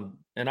 and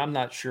I'm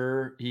not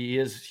sure. He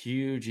is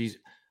huge.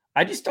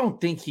 I just don't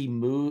think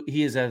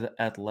he is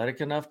athletic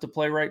enough to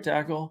play right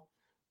tackle.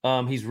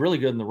 He's really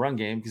good in the run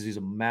game because he's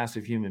a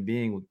massive human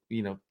being with,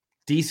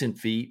 decent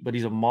feet, but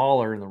he's a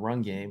mauler in the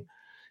run game.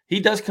 He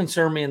does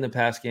concern me in the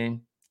pass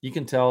game. You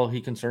can tell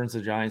he concerns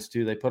the Giants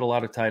too. They put a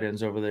lot of tight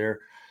ends over there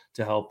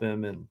to help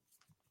him, and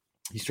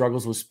he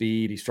struggles with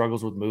speed. He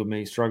struggles with movement.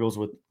 He struggles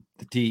with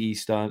the TE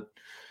stunt.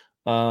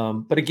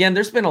 But again,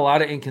 there's been a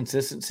lot of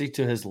inconsistency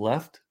to his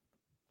left.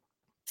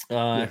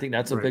 I think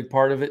that's a big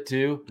part of it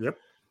too. Yep.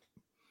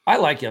 I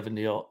like Evan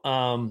Neal.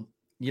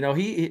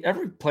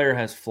 Every player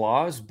has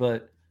flaws,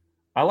 but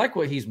I like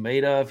what he's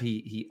made of.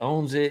 He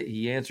owns it.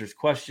 He answers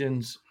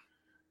questions.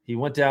 He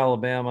went to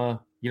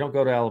Alabama. You don't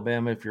go to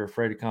Alabama if you're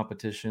afraid of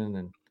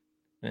competition.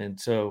 And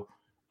so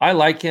I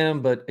like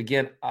him, but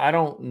again, I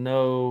don't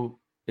know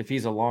if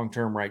he's a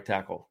long-term right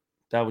tackle.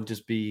 That would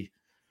just be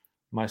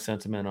my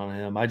sentiment on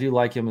him. I do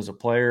like him as a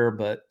player,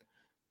 but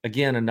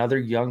again, another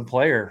young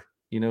player,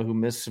 who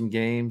missed some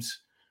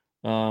games.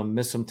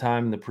 Missed some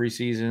time in the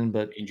preseason,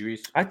 but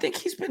injuries. I think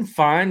he's been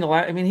fine.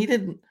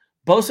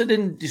 Bosa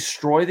didn't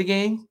destroy the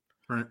game.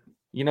 Right.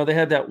 They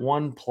had that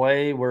one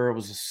play where it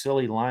was a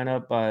silly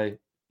lineup by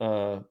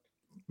Bellinger.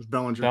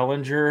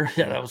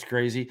 Yeah, that was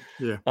crazy.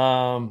 Yeah.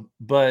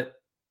 But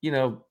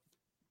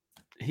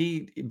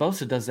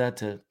Bosa does that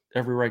to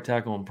every right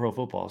tackle in pro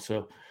football.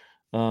 So,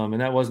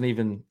 and that wasn't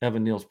even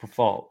Evan Neal's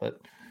fault.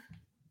 But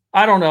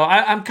I don't know.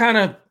 I'm kind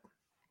of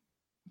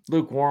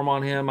lukewarm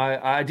on him.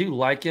 I do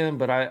like him,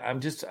 but I'm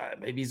just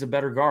maybe he's a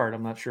better guard.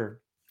 I'm not sure.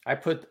 I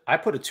put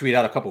a tweet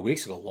out a couple of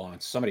weeks ago,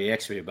 Lawrence. Somebody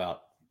asked me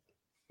about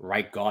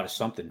right guard or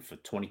something for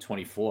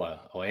 2024.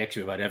 Or asked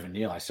me about Evan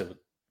Neal. I said,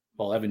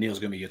 well, Evan Neal is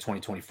going to be your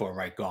 2024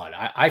 right guard.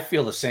 I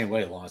feel the same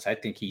way, Lawrence. I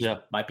think he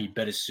might be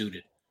better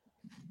suited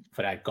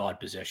for that guard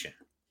position.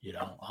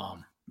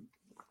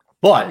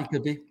 But he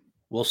could be.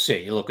 We'll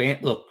see. Look,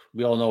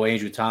 we all know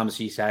Andrew Thomas.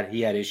 He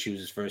had issues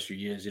his first few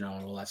years, and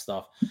all that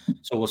stuff.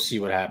 So we'll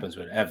see what happens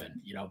with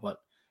Evan, But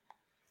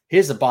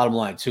here's the bottom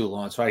line too,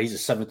 Lawrence. Right? He's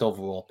a 7th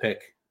overall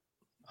pick.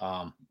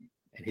 And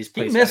his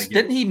place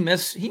didn't he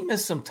miss? He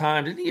missed some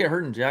time. Didn't he get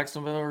hurt in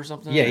Jacksonville or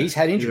something? Yeah, he's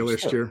had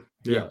injuries last year.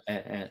 Yeah.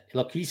 And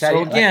look, he's had.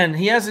 So again,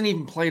 he hasn't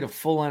even played a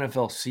full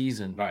NFL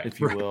season, if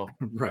you will.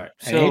 Right.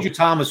 And Andrew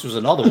Thomas was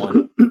another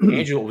one.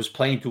 Andrew was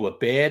playing through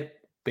a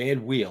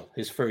bad wheel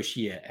his first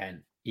year,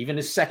 and even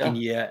his second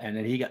year, and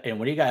then he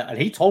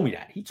told me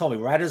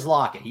right at his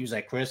locker, he was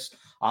like, Chris,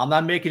 I'm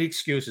not making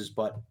excuses,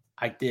 but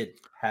I did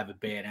have a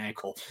bad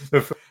ankle.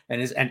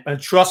 and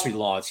trust me,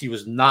 Lawrence, he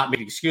was not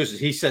making excuses.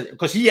 He said,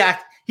 because he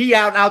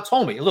out now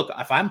told me, look,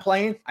 if I'm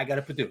playing, I got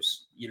to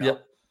produce,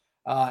 Yep.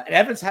 And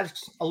Evans had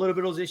a little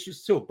bit of those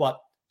issues too,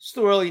 but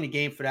still early in the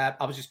game for that.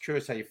 I was just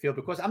curious how you feel,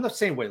 because I'm the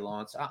same way,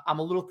 Lawrence. I'm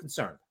a little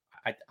concerned.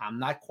 I'm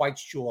not quite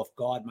sure if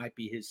guard might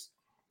be his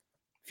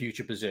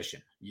future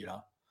position,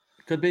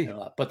 Could be.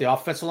 But the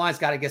offensive line's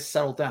got to get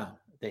settled down.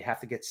 They have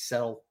to get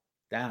settled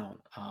down.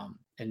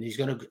 And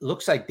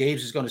looks like Daves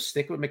is going to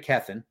stick with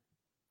McKethan,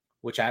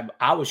 which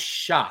I was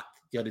shocked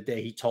the other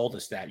day. He told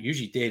us that.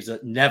 Usually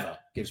Daves never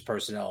gives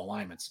personnel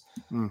alignments.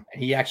 And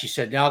he actually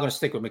said, now I'm going to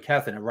stick with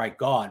McKethan at right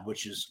guard,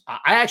 which is,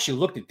 I actually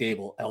looked at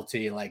Dable, LT,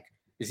 and like,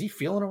 is he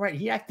feeling all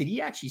right? Did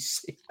he actually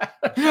say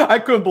I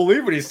couldn't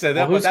believe what he said.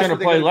 Well, who's going to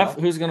play left?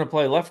 Who's going to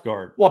play left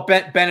guard? Well,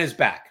 Ben is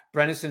back.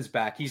 Brenison's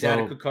back. He's out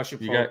of concussion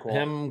protocol. You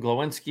got him,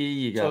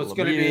 Glowinski. You got. So it's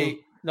going to be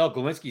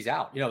Glowinski's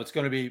out. It's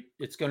going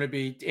to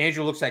be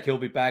Andrew. Looks like he'll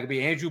be back. It'll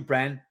be Andrew,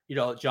 Bren.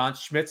 John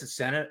Schmitz at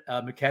center,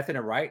 McKethan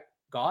at right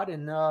guard,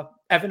 and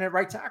Evan at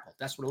right tackle.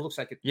 That's what it looks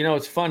like.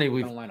 It's funny.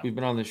 We've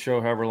been on the show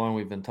however long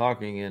we've been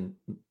talking, and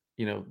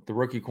the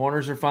rookie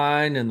corners are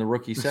fine, and the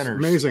rookie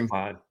centers are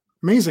fine.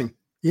 Amazing.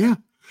 Yeah.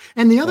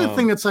 And the other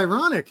thing that's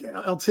ironic,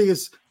 LT,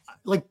 is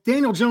like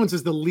Daniel Jones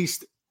is the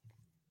least.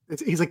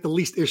 He's like the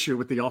least issue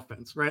with the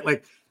offense, right?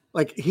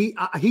 Like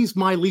he's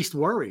my least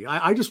worry.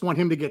 I just want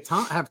him to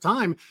have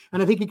time,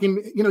 and I think he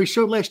can. He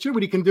showed last year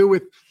what he can do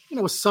with a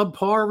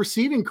subpar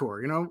receiving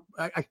core.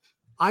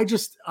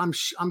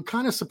 I'm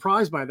kind of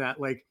surprised by that.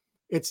 Like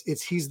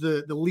he's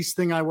the least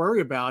thing I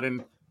worry about,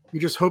 and you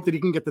just hope that he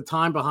can get the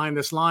time behind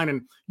this line.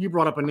 And you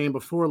brought up a name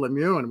before,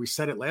 Lemieux, and we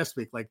said it last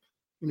week. Like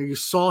you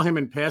saw him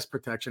in pass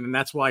protection, and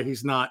that's why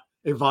he's not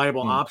a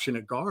viable option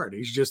at guard.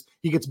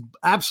 He gets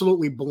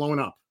absolutely blown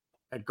up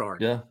at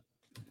guard.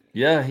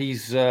 Yeah,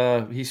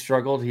 he's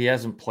struggled. He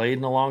hasn't played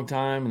in a long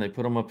time, and they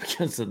put him up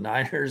against the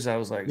Niners. I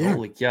was like,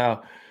 holy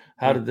cow,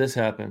 how did this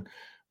happen?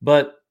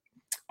 But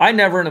I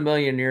never in a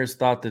million years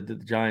thought that the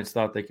Giants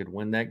thought they could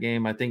win that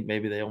game. I think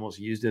maybe they almost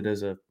used it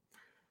as a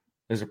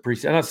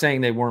preseason. I'm not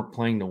saying they weren't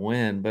playing to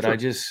win, but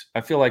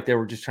I feel like they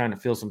were just trying to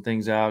feel some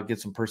things out, get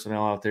some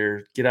personnel out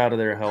there, get out of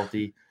there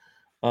healthy.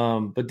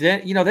 But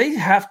then, they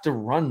have to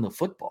run the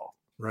football.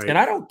 Right. And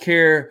I don't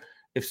care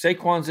if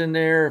Saquon's in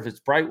there, if it's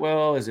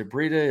Brightwell, is it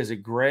Breida, is it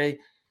Gray?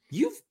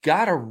 You've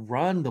got to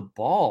run the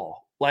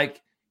ball.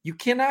 Like, you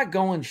cannot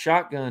go in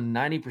shotgun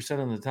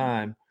 90% of the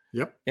time.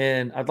 Yep.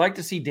 And I'd like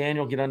to see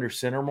Daniel get under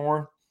center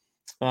more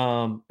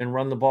and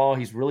run the ball.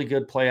 He's really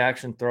good play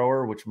action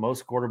thrower, which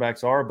most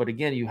quarterbacks are. But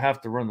again, you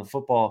have to run the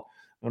football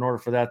in order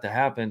for that to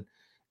happen.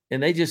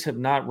 And they just have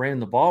not ran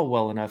the ball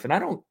well enough. And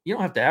you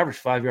don't have to average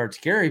 5 yards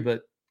carry,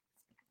 but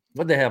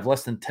what they have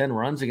less than 10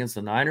 runs against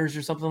the Niners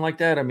or something like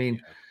that. I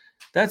mean,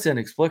 that's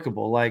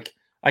inexplicable. Like,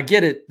 I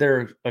get it.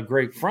 They're a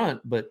great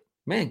front, but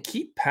man,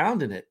 keep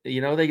pounding it.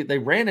 They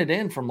ran it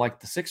in from like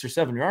the 6 or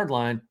 7 yard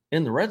line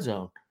in the red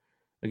zone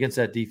against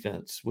that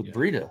defense with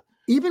Breida.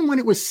 Even when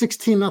it was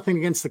 16-0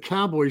 against the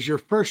Cowboys, your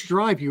first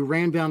drive, you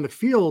ran down the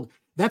field.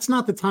 That's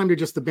not the time to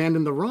just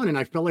abandon the run. And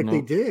I felt like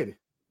they did.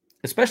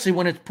 Especially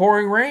when it's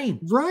pouring rain.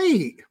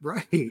 Right.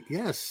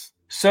 Yes.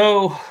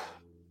 So,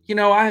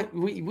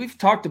 we've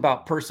talked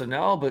about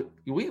personnel, but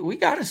we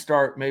got to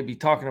start maybe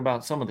talking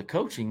about some of the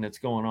coaching that's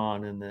going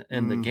on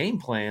and the game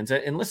plans.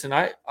 And listen,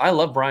 I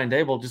love Brian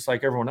Daboll just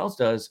like everyone else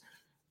does,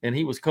 and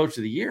he was coach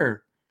of the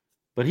year,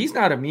 but he's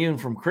not immune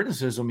from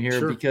criticism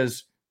here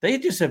because they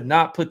just have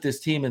not put this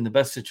team in the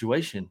best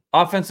situation,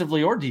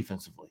 offensively or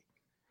defensively.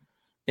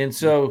 And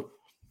so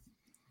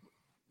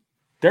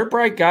they're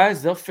bright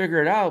guys. They'll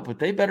figure it out, but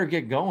they better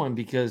get going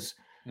because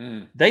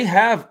they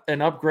have an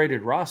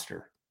upgraded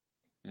roster.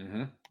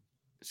 Mm-hmm.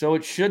 So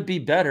it should be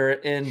better.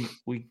 And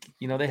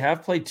they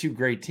have played two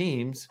great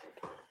teams,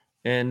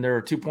 and they're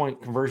a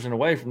 2-point conversion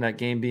away from that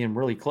game being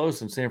really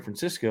close in San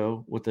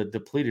Francisco with a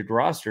depleted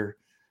roster.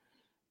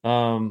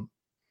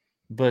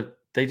 But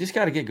they just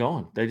got to get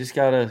going. They just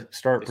got to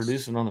start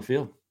producing on the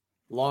field.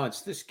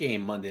 Lawrence, this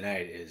game Monday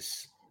night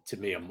is, to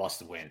me, a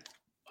must-win.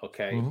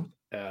 Okay.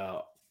 Mm-hmm.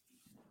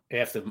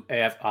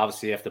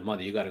 After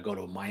Monday, you got to go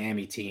to a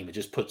Miami team and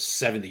just put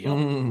 70 up,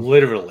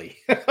 literally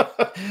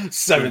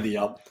 70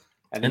 up.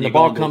 And the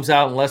ball comes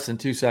out in less than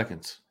 2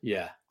 seconds.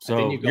 Yeah.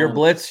 So your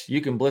blitz,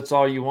 you can blitz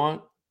all you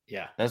want.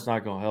 Yeah. That's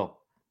not going to help.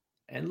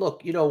 And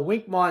look,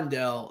 Wink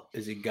Mondale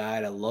is a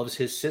guy that loves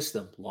his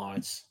system,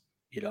 Lawrence.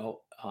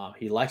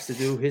 He likes to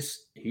do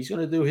he's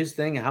going to do his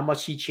thing. And how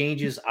much he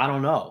changes, I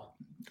don't know.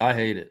 I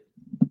hate it.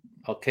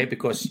 Okay.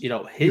 Because, you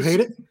hate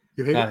it?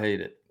 I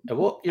hate it.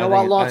 Well,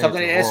 what, Lawrence, I'm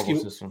going to ask you.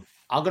 System.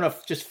 I'm going to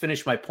just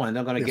finish my point.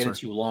 I'm going to get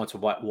into you, Lawrence,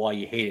 why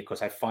you hate it,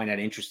 because I find that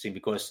interesting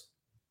because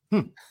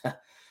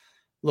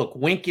look,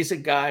 Wink is a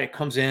guy that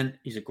comes in,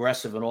 he's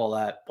aggressive and all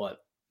that, but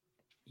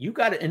you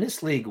got to, in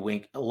this league,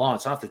 Wink,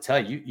 Lawrence, I have to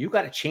tell you, you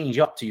got to change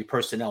up to your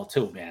personnel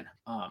too, man.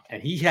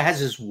 And he has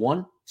his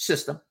one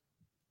system,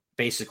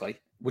 basically,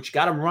 which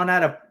got him run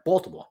out of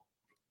Baltimore,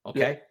 okay?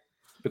 Yeah.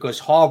 Because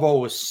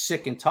Harbaugh was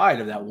sick and tired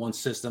of that one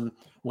system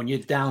when you're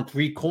down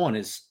 3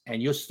 corners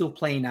and you're still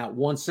playing that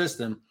one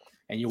system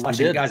and you're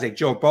watching guys like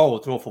Joe Burrow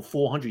throw for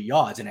 400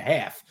 yards and a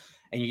half.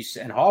 And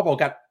Harbaugh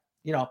got,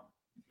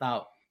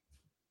 now.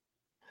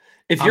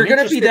 If you're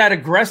going to be that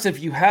aggressive,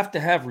 you have to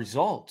have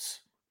results.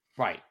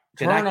 Right.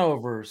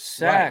 Turnovers,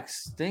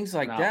 sacks, things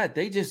like that.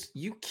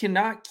 You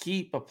cannot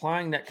keep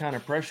applying that kind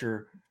of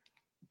pressure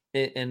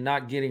and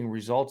not getting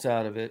results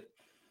out of it.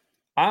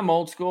 I'm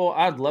old school.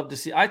 I'd love to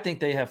see. I think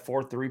they have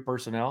 4-3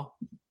 personnel.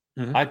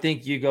 Mm-hmm. I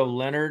think you go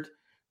Leonard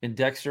and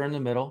Dexter in the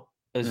middle,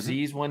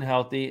 Aziz when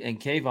healthy, and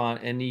Kayvon,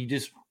 and you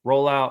just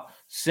roll out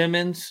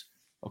Simmons,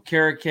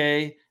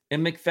 Okereke,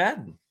 and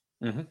McFadden.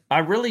 Mm-hmm. I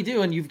really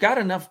do. And you've got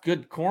enough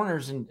good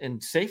corners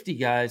and safety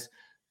guys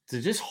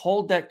to just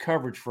hold that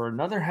coverage for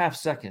another half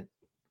second.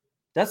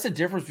 That's the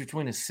difference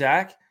between a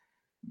sack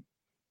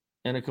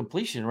and a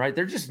completion, right?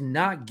 They're just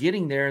not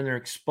getting there, and they're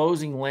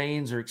exposing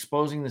lanes or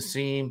exposing the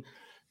seam.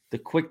 The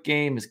quick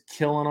game is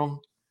killing them.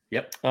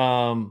 Yep.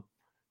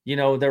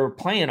 They were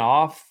playing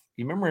off.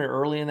 You remember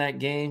early in that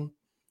game,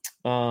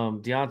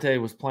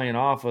 Deontay was playing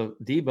off of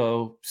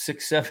Debo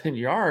 6-7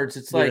 yards.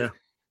 It's like,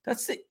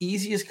 that's the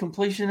easiest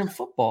completion in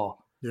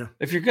football. Yeah.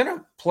 If you're going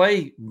to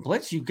play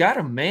blitz, you got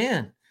to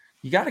man.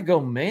 You got to go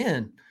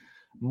man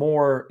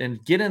more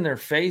and get in their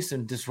face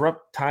and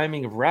disrupt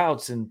timing of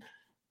routes. And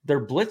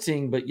they're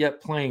blitzing, but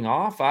yet playing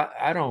off.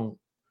 I don't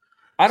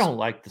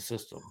like the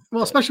system.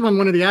 Well, especially when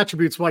one of the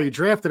attributes why you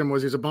drafted him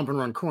was he's a bump and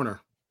run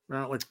corner.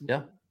 Right? Like,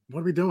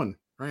 what are we doing?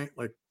 Right?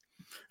 Like,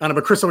 I don't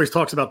know, but Chris always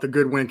talks about the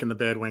good Wink and the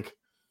bad Wink.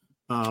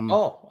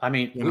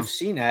 We've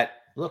seen that.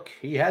 Look,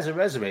 he has a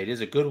resume.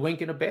 There's a good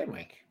Wink and a bad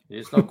Wink.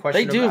 There's no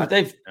question. They do. About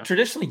They've it.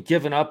 traditionally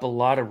given up a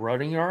lot of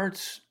running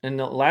yards. And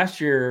last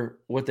year,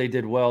 what they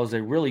did well is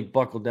they really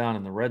buckled down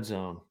in the red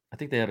zone. I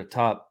think they had a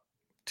top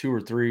 2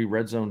 or 3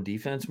 red zone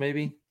defense,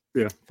 maybe.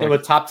 Yeah. They were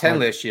top 10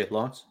 last year,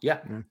 Lawrence. Yeah.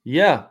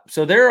 Yeah.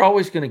 So they're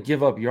always going to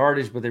give up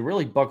yardage, but they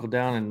really buckled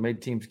down and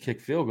made teams kick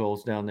field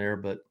goals down there.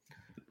 But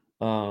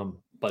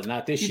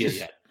not this year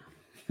yet.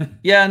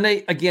 Yeah.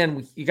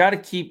 And you got to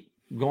keep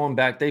going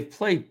back. They've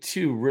played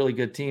 2 really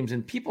good teams,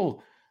 and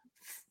people,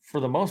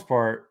 for the most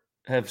part,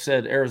 have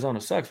said Arizona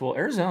sucks. Well,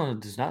 Arizona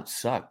does not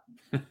suck,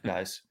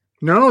 guys.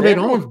 No, they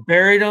Everyone's don't.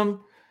 buried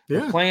them. Yeah.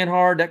 They're playing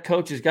hard. That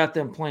coach has got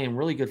them playing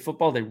really good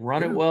football. They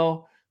run it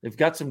well. They've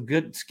got some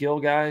good skill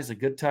guys, a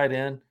good tight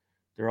end.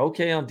 They're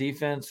okay on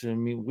defense. I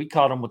mean, we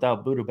caught them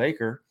without Budda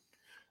Baker,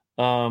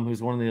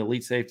 who's one of the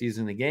elite safeties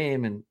in the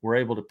game, and we're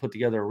able to put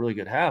together a really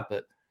good half.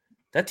 But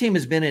that team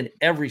has been in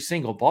every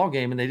single ball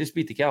game, and they just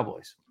beat the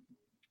Cowboys.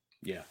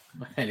 Yeah,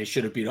 and they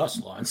should have beat us,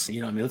 Lawrence. I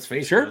mean, let's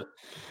face it.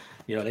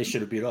 They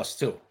should have beat us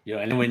too.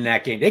 And win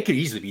that game. They could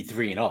easily be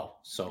 3-0.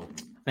 So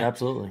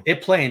absolutely, they're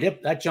playing.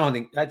 That John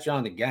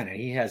Gannon,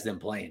 he has them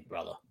playing,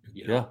 brother.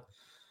 Yeah.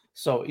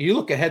 So you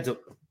look ahead to.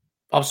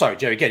 I'm sorry,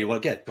 Jerry. You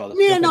want to get, brother?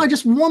 Yeah, no.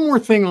 Just one more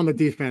thing on the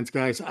defense,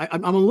 guys.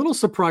 I'm a little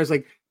surprised.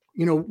 Like,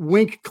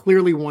 Wink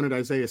clearly wanted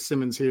Isaiah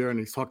Simmons here, and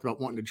he's talked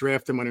about wanting to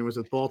draft him when he was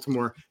at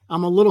Baltimore.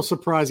 I'm a little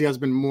surprised he has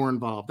been more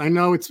involved. I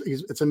know it's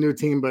a new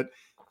team, but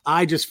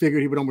I just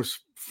figured he would almost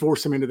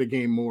force him into the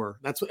game more.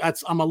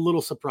 I'm a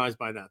little surprised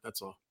by that.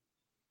 That's all.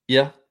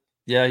 Yeah.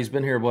 He's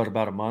been here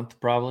about a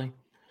month, probably,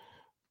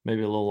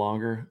 maybe a little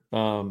longer.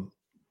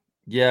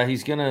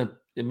 He's gonna.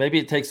 Maybe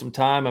it takes some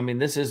time. I mean,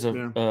 this is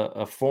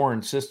a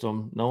foreign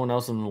system. No one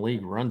else in the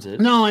league runs it.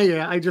 No,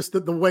 I just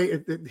the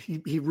way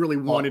he really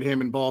wanted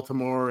him in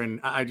Baltimore, and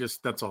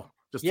that's all.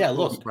 Just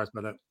look, surprised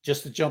by that.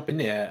 Just to jump in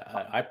there,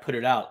 I put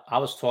it out. I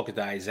was talking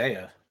to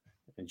Isaiah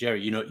and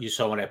Jerry. You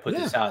saw when I put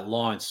this out,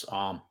 Lawrence.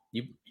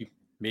 You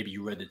maybe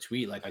you read the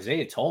tweet. Like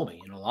Isaiah told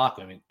me,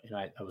 locker. I mean,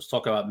 I was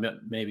talking about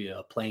maybe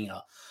playing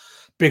a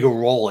bigger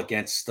role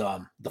against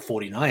the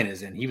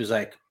 49ers, and he was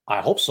like, "I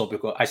hope so,"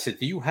 because I said,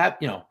 "Do you have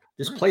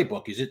this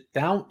playbook, is it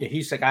down?"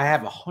 He's like, "I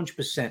have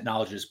 100%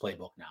 knowledge of this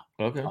playbook now."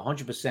 Okay.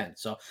 100%.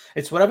 So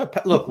it's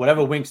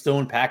whatever Wink's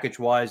doing package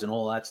wise and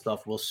all that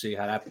stuff. We'll see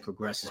how that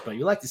progresses. But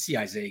you like to see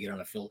Isaiah get on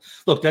the field.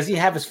 Look, does he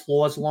have his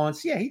flaws,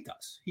 Lawrence? Yeah, he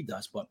does. He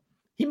does. But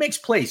he makes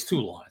plays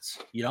too, Lawrence.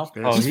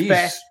 He's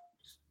fast.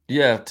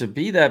 Yeah, to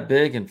be that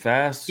big and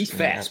fast. He's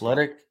fast.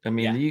 Athletic. I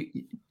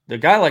mean, the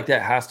guy like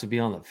that has to be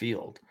on the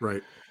field.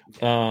 Right.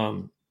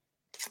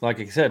 Like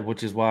I said,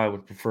 which is why I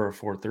would prefer a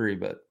 4-3,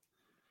 but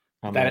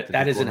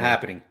that isn't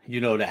happening.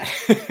 You know that.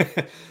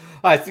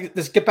 All right,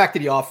 let's get back to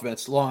the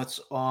offense, Lawrence.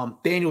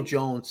 Daniel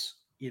Jones,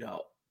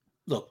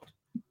 look,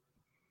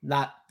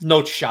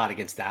 no shot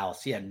against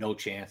Dallas. He had no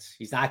chance.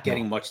 He's not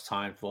getting much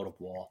time for the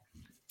ball.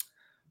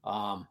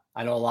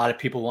 I know a lot of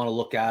people want to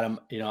look at him.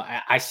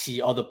 I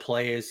see other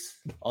players,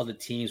 other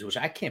teams, which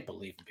I can't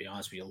believe, to be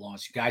honest with you,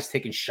 Lawrence. You guys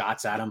taking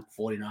shots at him,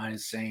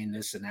 49ers saying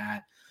this and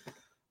that.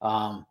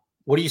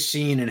 What are you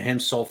seeing in him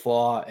so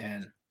far?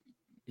 And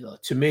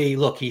to me,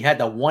 look, he had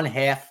the one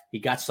half. He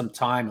got some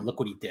time, and look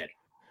what he did.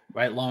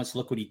 Right, Lawrence?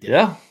 Look what he did.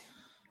 Yeah,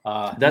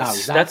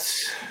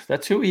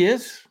 that's who he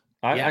is.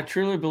 I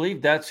truly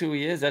believe that's who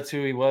he is. That's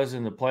who he was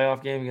in the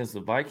playoff game against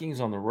the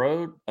Vikings on the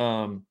road.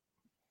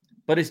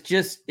 But it's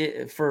just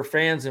for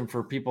fans and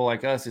for people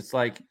like us,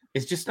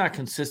 it's just not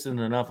consistent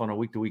enough on a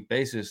week-to-week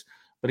basis.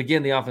 But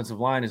again, the offensive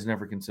line is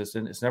never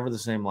consistent. It's never the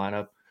same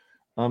lineup.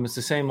 It's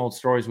the same old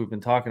stories we've been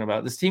talking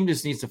about. This team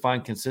just needs to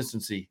find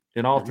consistency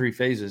in all 3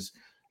 phases,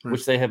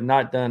 which they have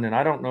not done. And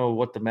I don't know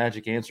what the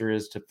magic answer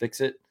is to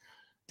fix it.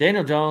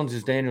 Daniel Jones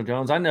is Daniel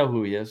Jones. I know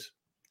who he is.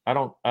 I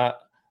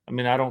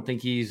don't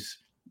think he's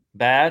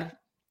bad.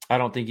 I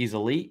don't think he's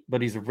elite,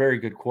 but he's a very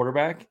good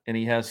quarterback and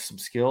he has some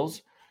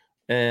skills.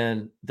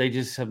 And they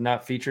just have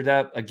not featured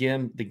that.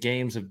 Again, the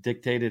games have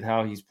dictated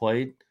how he's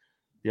played.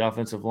 The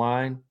offensive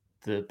line,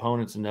 the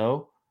opponents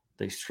know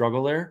they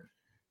struggle there.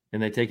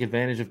 And they take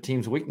advantage of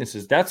teams'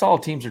 weaknesses. That's all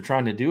teams are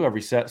trying to do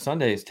every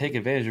Sunday is take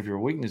advantage of your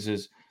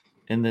weaknesses.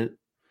 And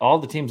all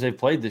the teams they've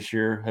played this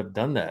year have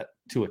done that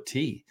to a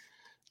T.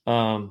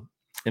 And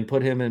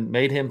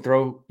made him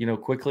throw,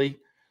 quickly.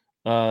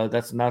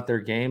 That's not their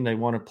game. They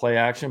want to play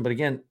action. But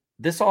again,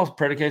 this all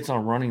predicates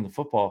on running the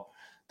football.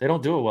 They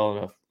don't do it well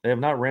enough. They have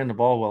not ran the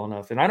ball well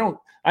enough. And I know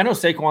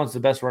Saquon's the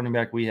best running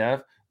back we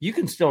have. You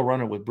can still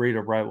run it with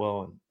Breida,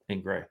 Brightwell,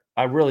 and Gray.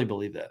 I really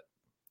believe that.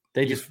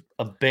 They just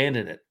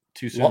abandoned it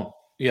too soon. Well,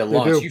 yeah,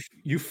 Lawrence,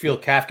 you feel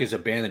Kafka's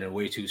abandoned it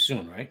way too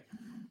soon, right?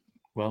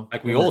 Well,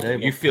 like we all do.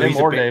 You feel he's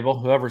more Dable,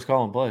 whoever's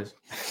calling plays.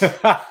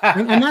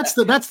 and that's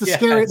the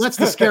scary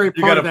part.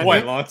 You got of that.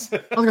 Point, Lawrence. I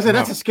was gonna say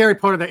that's the scary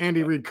part of the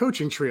Andy Reid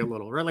coaching tree a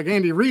little, right? Like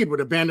Andy Reid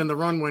would abandon the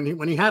run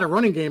when he had a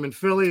running game in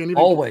Philly, and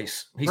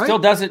always he still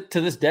does it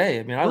to this day.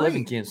 I mean, I live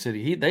in Kansas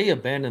City. They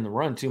abandon the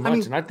run too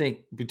much, and I think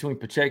between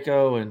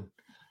Pacheco and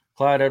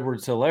Clyde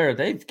Edwards-Helaire,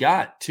 they've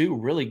got 2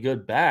 really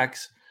good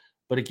backs,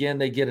 but again,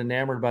 they get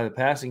enamored by the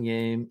passing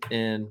game,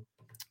 and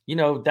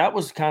that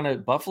was kind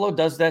of Buffalo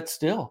does that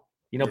still.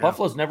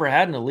 Buffalo's never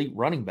had an elite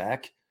running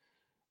back.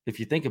 If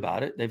you think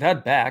about it, they've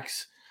had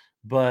backs,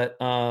 but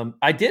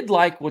I did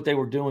like what they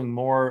were doing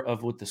more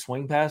of with the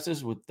swing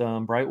passes with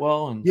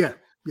Brightwell. And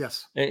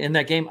yes. In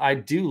that game, I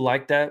do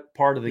like that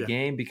part of the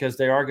game because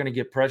they are going to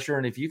get pressure.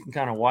 And if you can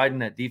kind of widen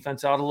that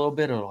defense out a little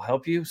bit, it'll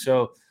help you.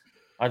 So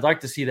I'd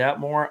like to see that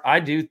more. I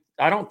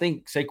don't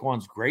think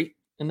Saquon's great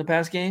in the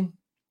pass game.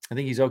 I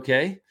think he's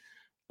okay.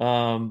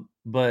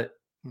 But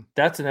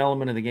that's an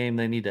element of the game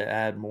they need to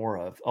add more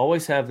of.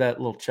 Always have that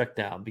little check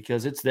down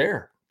because it's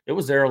there. It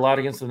was there a lot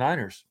against the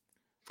Niners.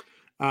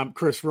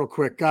 Chris, real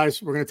quick,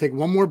 guys, we're going to take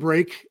one more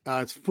break.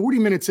 It's 40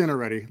 minutes in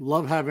already.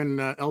 Love having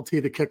LT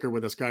the kicker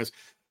with us, guys.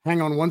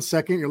 Hang on 1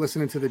 second. You're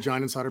listening to the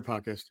Giant Insider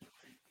Podcast.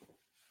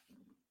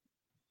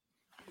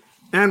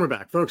 And we're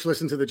back. Folks,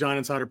 listen to the Giant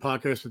Insider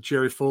Podcast with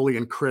Jerry Foley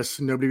and Chris.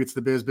 Nobody Beats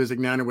the Biz,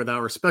 Bizignano, with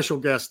our special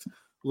guest,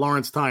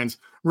 Lawrence Tynes.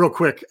 Real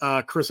quick,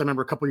 Chris, I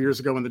remember a couple of years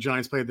ago when the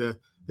Giants played the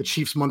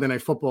Chiefs Monday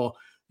Night Football,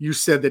 you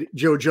said that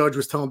Joe Judge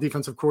was telling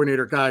defensive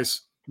coordinator,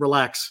 guys,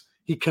 relax.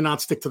 He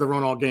cannot stick to the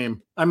run all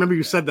game. I remember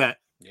you said that.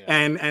 Yeah.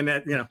 And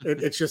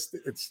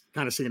it's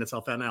kind of seeing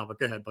itself out now, but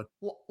go ahead, bud.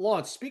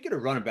 Lawrence, speaking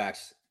of running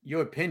backs,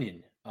 your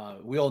opinion,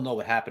 we all know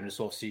what happened this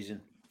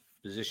offseason.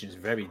 Position is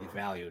very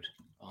devalued.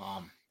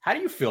 How do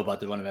you feel about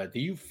the running back? Do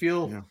you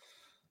feel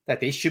that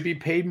they should be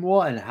paid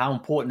more and how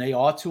important they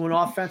are to an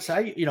offense?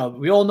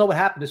 We all know what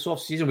happened this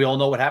offseason. We all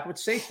know what happened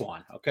with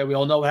Saquon. Okay. We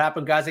all know what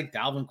happened. Guys like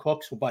Dalvin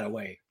Cooks, who, by the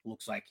way,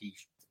 looks like he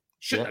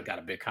shouldn't have got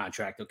a big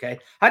contract. Okay.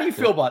 How do you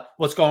feel about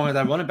what's going on with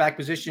that running back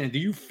position? And do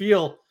you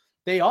feel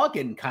they are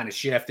getting kind of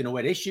shafted in a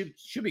way they should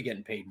be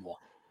getting paid more?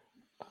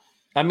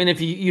 I mean,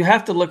 if you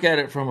have to look at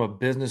it from a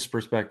business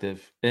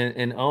perspective,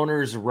 and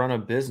owners run a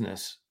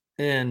business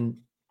and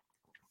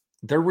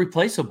they're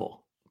replaceable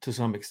to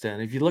some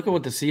extent. If you look at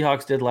what the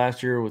Seahawks did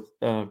last year with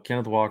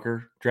Kenneth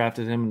Walker,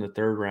 drafted him in the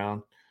 3rd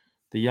round,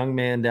 the young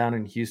man down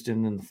in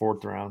Houston in the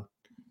 4th round,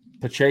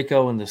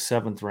 Pacheco in the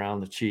 7th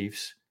round, the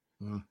Chiefs.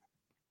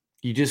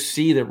 You just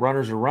see that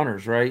runners are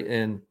runners, right?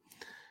 And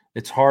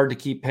it's hard to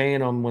keep paying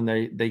them when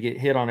they get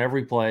hit on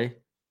every play,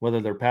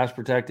 whether they're pass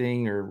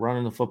protecting or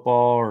running the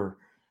football or,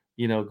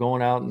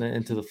 going out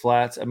into the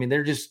flats. I mean,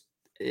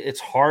 it's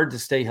hard to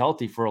stay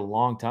healthy for a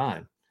long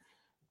time.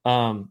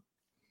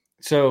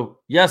 So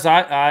yes,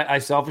 I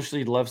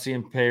selfishly love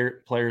seeing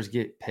players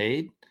get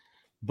paid,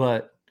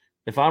 but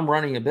if I'm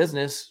running a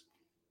business,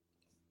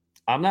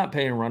 I'm not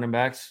paying running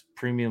backs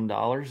premium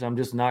dollars. I'm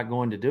just not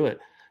going to do it.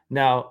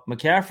 Now,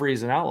 McCaffrey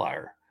is an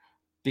outlier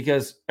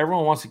because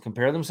everyone wants to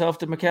compare themselves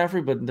to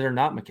McCaffrey, but they're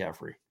not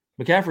McCaffrey.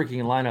 McCaffrey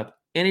can line up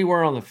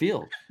anywhere on the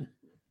field.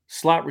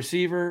 Slot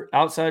receiver,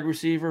 outside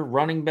receiver,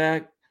 running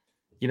back.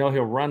 He'll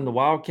run the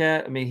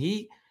Wildcat. I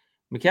mean,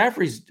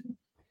 McCaffrey's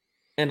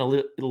in a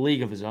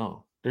league of his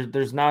own.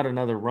 There's not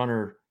another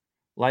runner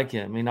like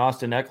him. I mean,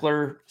 Austin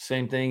Eckler,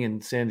 same thing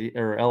in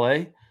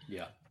LA.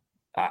 Yeah.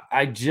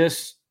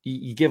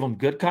 You give them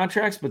good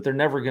contracts, but they're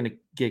never going to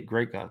get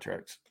great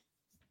contracts.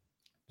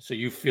 So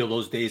you feel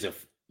those days have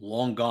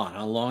long gone?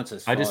 How long?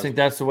 I just think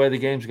that's the way the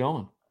game's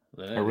going.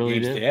 I really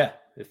do. Yeah.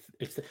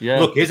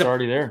 Look, it's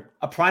already there.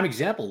 A prime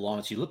example,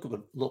 Lawrence. You look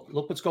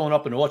what's going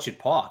up in Orchard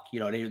Park.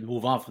 They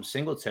move on from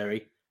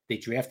Singletary. They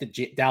drafted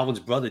Dalvin's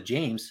brother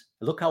James.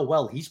 Look how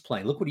well he's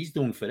playing. Look what he's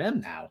doing for them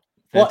now.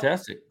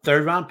 Fantastic.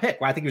 3rd round pick.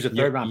 Well, I think he was a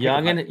 3rd round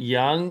pick.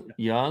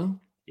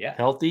 Young,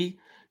 healthy.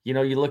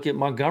 You look at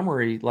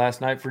Montgomery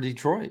last night for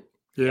Detroit.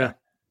 Yeah.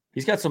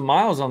 He's got some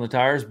miles on the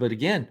tires, but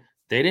again,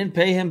 they didn't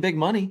pay him big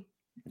money.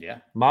 Yeah.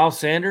 Miles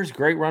Sanders,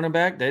 great running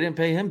back. They didn't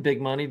pay him big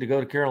money to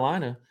go to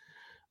Carolina.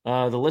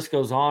 The list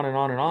goes on and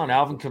on and on.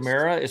 Alvin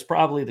Kamara is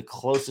probably the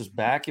closest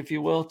back, if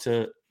you will,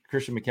 to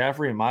Christian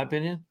McCaffrey, in my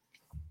opinion,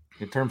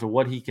 in terms of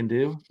what he can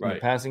do in the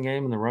passing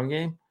game and the run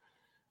game.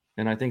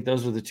 And I think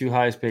those are the 2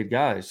 highest paid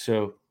guys.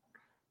 So,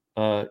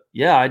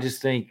 I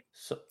just think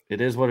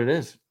it is what it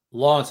is.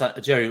 Lawrence,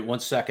 Jerry, 1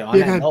 second.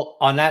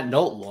 On that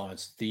note,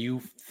 Lawrence, do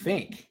you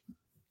think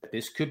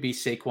this could be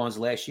Saquon's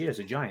last year as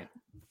a Giant?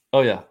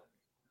 Oh, yeah,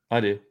 I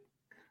do.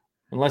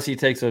 Unless he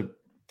takes a,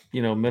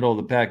 middle of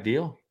the pack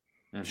deal.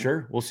 Mm-hmm.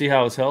 Sure. We'll see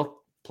how his health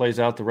plays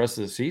out the rest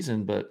of the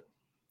season. But,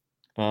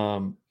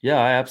 I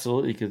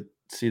absolutely could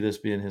see this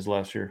being his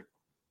last year.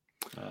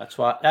 That's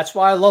why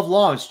I love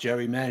Lawrence,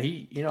 Jerry, man.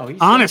 He's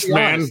honest,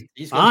 man.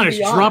 He's honest,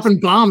 dropping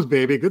bombs,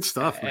 baby. Good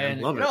stuff, man.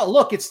 And, love it.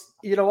 Look, it's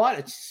what?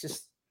 It's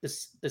just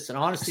it's an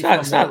honesty.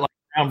 It's not like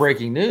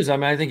groundbreaking news. I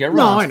mean, I think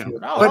everyone.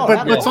 No,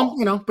 I know. But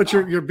some, but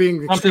you're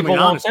being extremely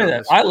honest. Say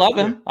that. I love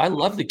him. I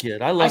love the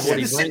kid. I love what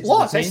he brings.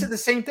 Lawrence, I said the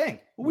same thing.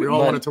 We all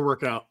want it to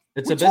work out.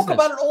 We talk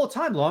about it all the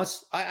time,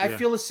 Lawrence. I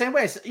feel the same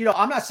way.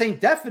 I'm not saying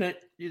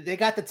definite. They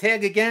got the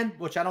tag again,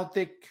 which I don't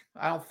think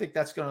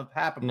that's going to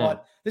happen. No.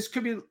 But this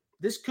could be.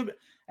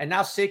 And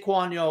now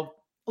Saquon,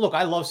 look,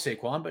 I love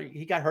Saquon, but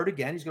he got hurt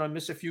again. He's going to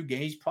miss a few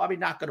games. He's probably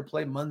not going to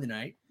play Monday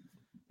night.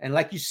 And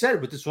like you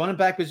said, with this running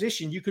back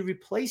position, you could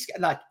replace.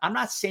 Like, I'm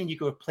not saying you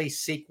could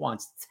replace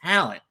Saquon's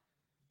talent,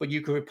 but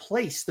you could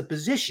replace the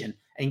position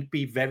and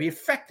be very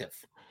effective.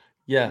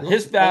 Yeah,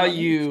 his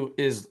value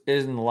is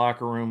in the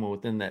locker room or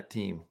within that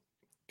team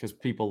because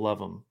people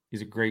love him.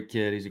 He's a great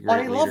kid. He's a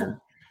great leader. Love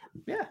him.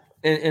 Yeah.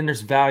 And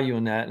there's value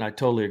in that, and I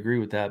totally agree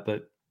with that.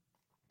 But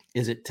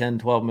is it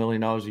 $10-12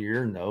 million a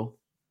year? No.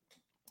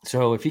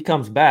 So if he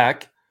comes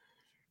back,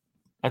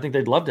 I think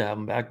they'd love to have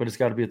him back, but it's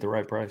got to be at the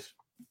right price.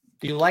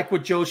 Do you like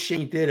what Joe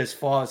Shane did as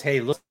far as,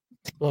 hey, look,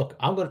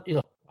 I'm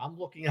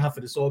looking out for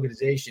this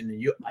organization,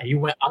 and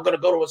I'm going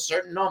to go to a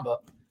certain number,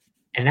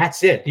 and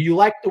that's it. Do you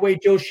like the way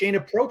Joe Shane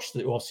approached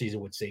the offseason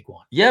with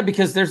Saquon? Yeah,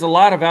 because there's a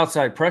lot of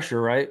outside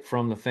pressure, right,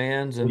 from the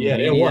fans and the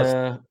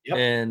media,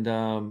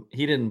 and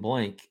he didn't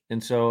blink,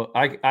 and so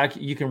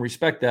you can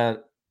respect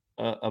that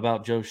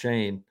about Joe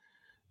Shane.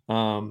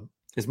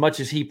 As much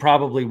as he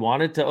probably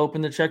wanted to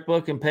open the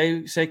checkbook and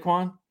pay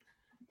Saquon,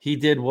 he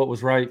did what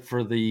was right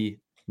for the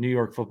New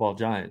York Football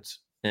Giants,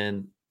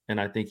 and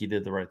I think he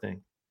did the right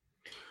thing.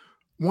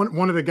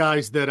 One of the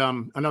guys that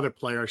another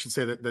player, I should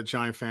say, that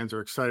Giant fans are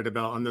excited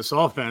about on this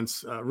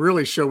offense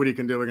really show what he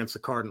can do against the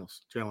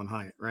Cardinals, Jalen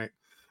Hyatt, right?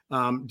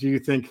 Do you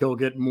think he'll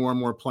get more and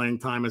more playing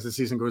time as the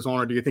season goes on,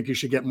 or do you think he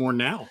should get more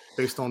now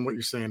based on what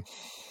you're saying?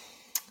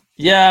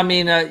 Yeah, I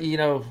mean,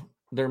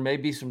 there may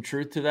be some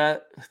truth to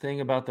that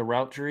thing about the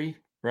route tree,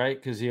 right?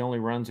 Because he only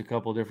runs a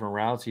couple different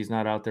routes. He's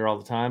not out there all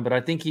the time, but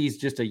I think he's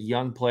just a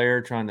young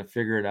player trying to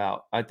figure it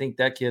out. I think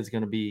that kid's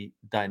going to be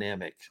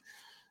dynamic.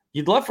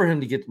 You'd love for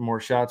him to get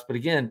more shots, but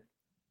again,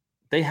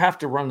 they have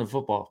to run the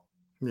football.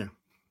 Yeah.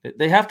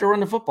 They have to run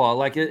the football.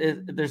 Like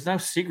there's no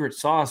secret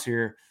sauce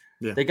here.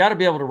 Yeah. They got to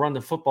be able to run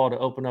the football to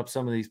open up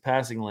some of these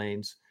passing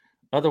lanes.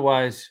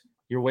 Otherwise,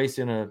 you're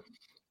wasting a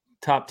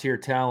top tier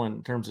talent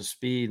in terms of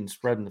speed and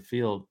spreading the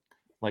field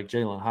like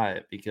Jalen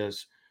Hyatt,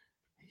 because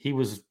he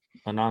was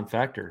a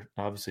non-factor,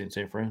 obviously, in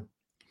San Fran.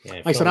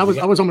 Yeah, I said I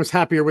was almost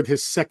happier with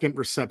his second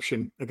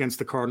reception against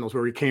the Cardinals,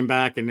 where he came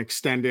back and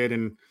extended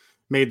and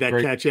made that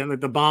catch. And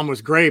the bomb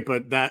was great,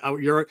 but that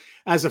you're,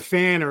 as a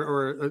fan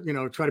or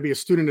try to be a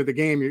student of the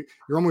game,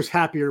 you're almost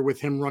happier with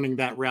him running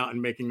that route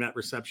and making that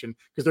reception,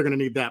 because they're going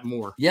to need that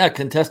more. Yeah,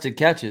 contested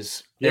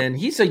catches. Yep. And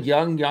he's a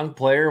young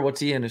player.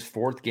 What's he in his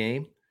fourth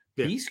game?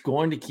 Yeah. He's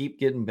going to keep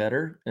getting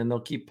better, and they'll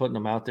keep putting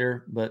him out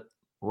there, but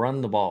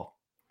run the ball.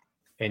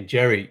 And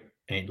Jerry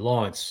and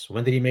Lawrence,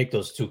 when did he make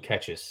those two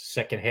catches?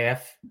 Second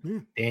half.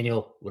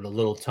 Daniel with a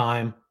little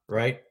time,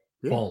 right?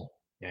 Yeah. Boom.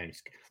 And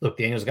look,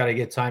 Daniel's got to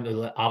get time.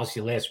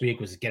 Obviously, last week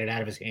was get it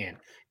out of his hand.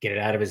 Get it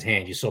out of his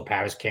hand. You saw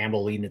Paris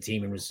Campbell leading the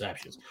team in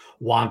receptions.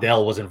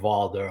 Wandell was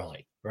involved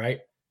early,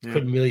 right? Yeah.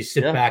 Couldn't really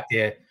sit back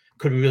there.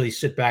 Couldn't really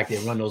sit back there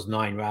and run those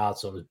 9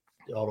 routes or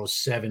all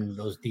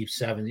those deep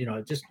sevens.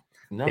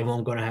 They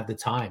weren't going to have the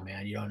time,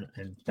 man.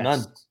 And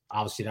that's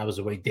obviously that was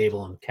the way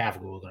Dable and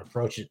Kafka were going to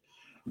approach it.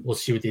 We'll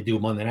see what they do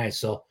Monday night.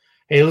 So,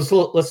 hey, let's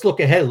look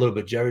ahead a little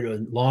bit, Jerry.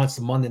 Lawrence,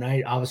 Monday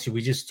night. Obviously,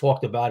 we just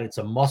talked about it. It's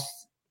a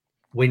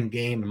must-win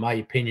game, in my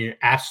opinion,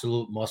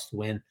 absolute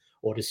must-win,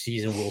 or the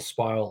season will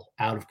spiral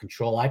out of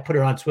control. I put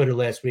it on Twitter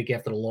last week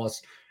after the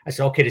loss. I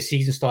said, okay, the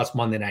season starts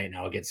Monday night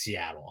now against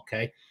Seattle,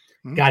 okay?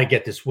 Got to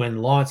get this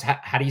win. Lawrence,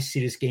 how do you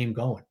see this game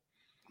going?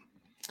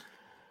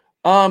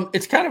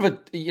 It's kind of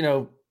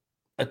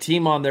a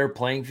team on their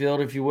playing field,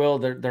 if you will.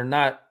 They're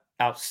not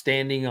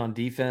outstanding on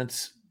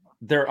defense.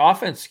 Their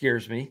offense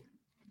scares me.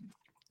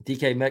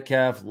 DK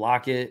Metcalf,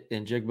 Lockett,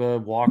 and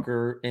Jigba,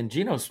 Walker, and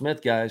Geno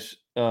Smith, guys,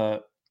 very,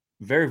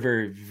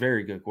 very,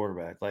 very good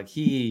quarterback. Like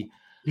I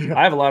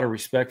have a lot of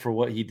respect for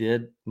what he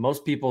did.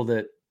 Most people's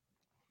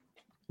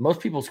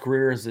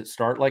careers that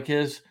start like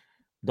his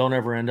don't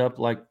ever end up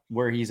like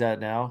where he's at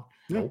now.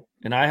 No.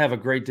 And I have a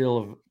great deal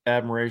of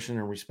admiration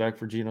and respect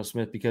for Geno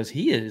Smith, because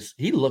he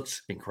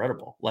looks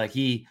incredible. Like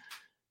he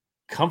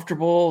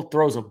comfortable,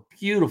 throws a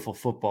beautiful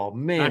football.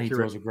 Man, accurate. He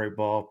throws a great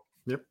ball.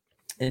 Yep.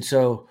 And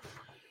so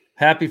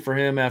happy for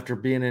him after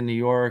being in New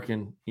York,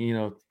 and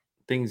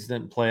things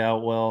didn't play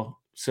out well.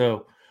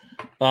 So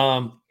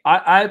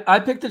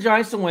I picked the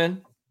Giants to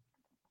win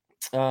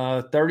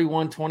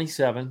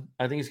 31-27.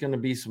 I think it's going to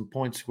be some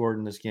points scored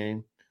in this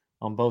game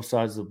on both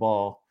sides of the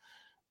ball.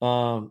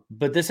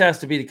 But this has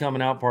to be the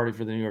coming out party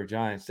for the New York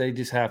Giants. They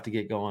just have to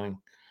get going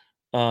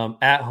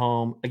at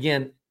home.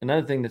 Again,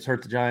 another thing that's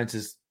hurt the Giants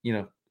is,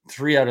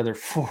 3 out of their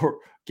 4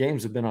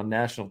 games have been on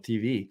national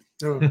TV.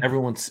 Oh.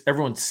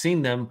 Everyone's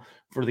seen them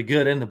for the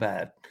good and the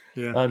bad.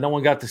 Yeah. No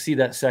one got to see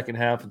that second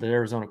half of the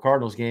Arizona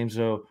Cardinals game.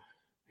 So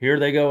here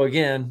they go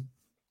again.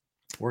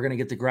 We're going to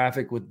get the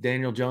graphic with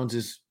Daniel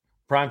Jones's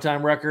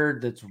primetime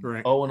record that's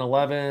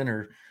 0-11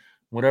 or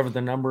whatever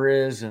the number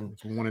is. And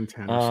it's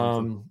 1-10 or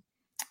something.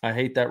 I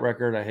hate that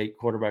record. I hate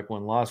quarterback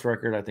win-loss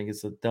record. I think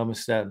it's the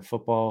dumbest stat in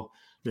football.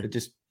 Yeah. It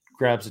just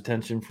grabs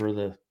attention for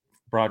the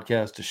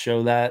broadcast to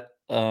show that.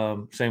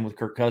 Same with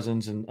Kirk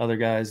Cousins and other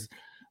guys.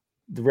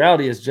 The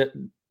reality is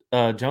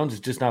Jones has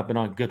just not been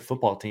on good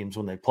football teams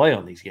when they play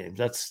on these games.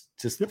 That's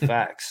just the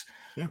facts.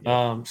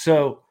 Yeah.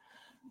 So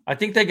I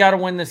think they got to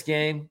win this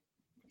game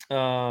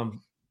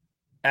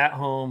at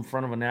home in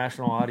front of a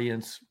national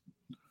audience.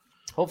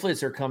 Hopefully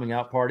it's their coming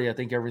out party. I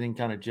think everything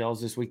kind of gels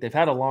this week. They've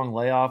had a long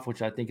layoff,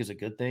 which I think is a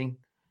good thing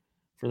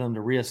for them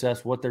to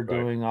reassess what they're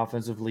doing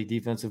offensively,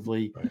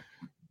 defensively,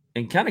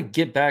 and kind of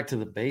get back to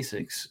the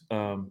basics.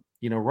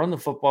 Run the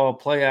football,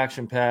 play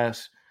action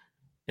pass,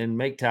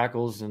 make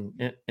tackles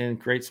and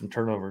create some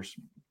turnovers.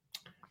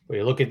 Well,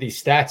 you look at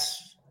these stats,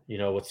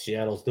 what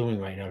Seattle's doing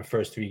right now, the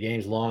first 3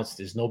 games, Lawrence,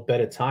 there's no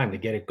better time to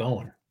get it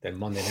going than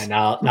Monday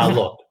night. Now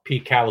look,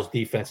 Pete Carroll's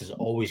defenses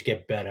always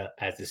get better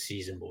as the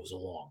season moves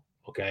along,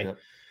 okay? Yep.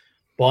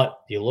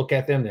 But you look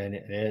at them, and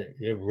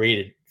they're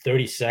rated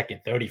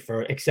 32nd,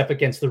 31st, except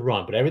against the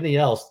run. But everything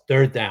else,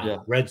 third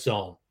down, red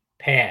zone,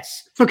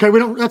 pass. It's okay.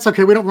 That's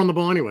okay. We don't run the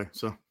ball anyway.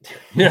 So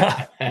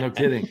yeah, no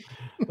kidding.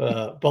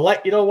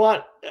 But you know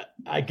what?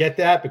 I get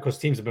that because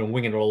teams have been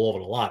winging it all over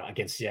the lot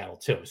against Seattle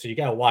too. So you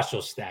got to watch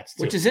those stats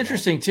too. Which is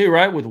interesting too,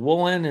 right? With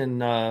Woolen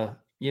and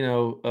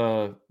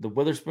the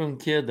Witherspoon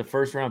kid, the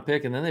first round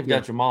pick, and then they've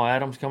got Jamal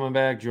Adams coming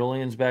back.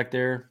 Julian's back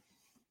there.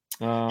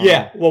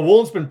 Well,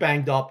 Woolen's been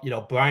banged up.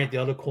 Bryant the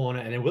other corner,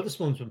 and then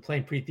Witherspoon's been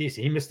playing pretty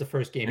decent. He missed the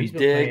first game. He's been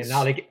playing.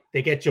 Now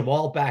they get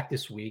Jamal back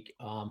this week.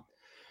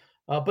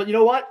 But you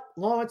know what,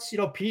 Lawrence?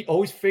 Pete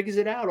always figures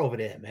it out over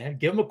there, man.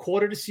 Give him a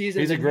quarter of the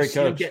season. He's a great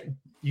coach.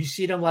 You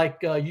see them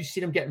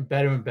getting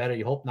better and better.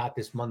 You hope not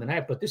this Monday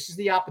night, but this is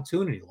the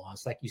opportunity,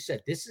 Lawrence. Like you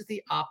said, this is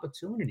the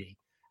opportunity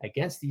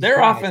against these.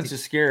 Their offense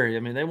is scary. I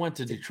mean, they went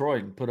to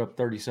Detroit and put up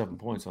 37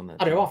 points on that.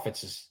 Their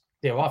offense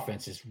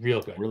is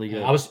real good. Really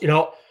good.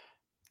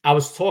 I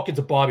was talking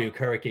to Bobby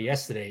Okereke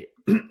yesterday,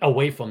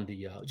 away from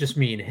the just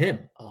me and him,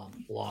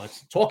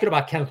 Lawrence, talking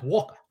about Kenneth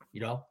Walker.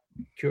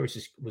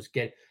 Curious was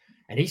getting.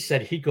 And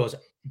he goes,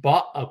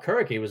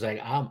 Okereke was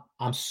like,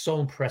 I'm so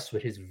impressed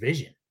with his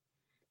vision.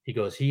 He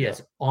goes, he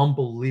has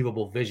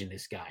unbelievable vision,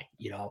 this guy,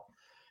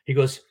 He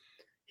goes,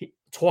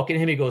 talking to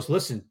him, he goes,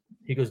 listen,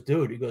 he goes,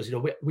 dude, he goes,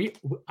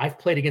 I've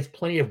played against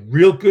plenty of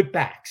real good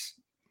backs,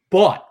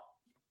 but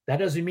that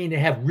doesn't mean they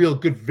have real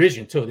good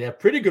vision too. They have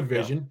pretty good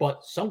vision,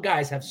 but some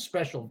guys have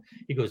special.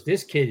 He goes,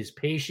 this kid is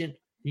patient.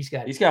 He's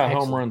got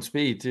home run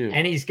speed too.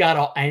 And he's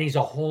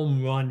a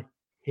home run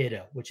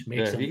hitter, which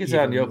makes him, if he gets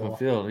out in the open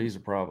field, he's a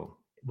problem.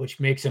 Which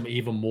makes him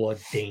even more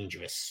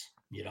dangerous,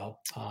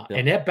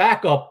 And that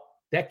backup,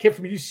 that kid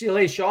from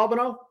UCLA,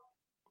 Charbonneau,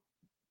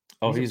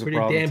 he's a pretty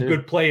problem damn too.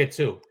 good player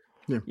too.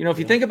 Yeah. If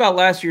you think about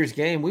last year's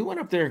game, we went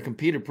up there and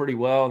competed pretty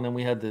well, and then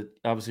we had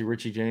obviously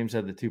Richie James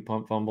had the 2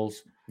 punt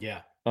fumbles.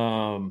 Yeah.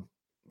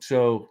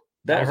 So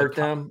that hurt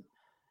them.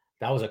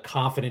 That was a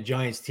confident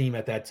Giants team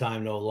at that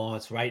time, though,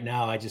 Lawrence. Right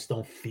now, I just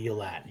don't feel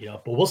that,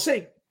 But we'll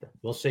see.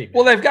 We'll see. Man.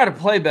 Well, they've got to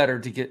play better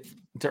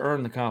to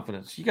earn the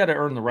confidence. You got to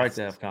earn the right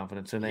to have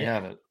confidence, and they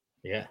have it.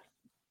 Yeah.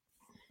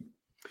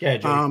 Yeah.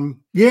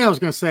 I was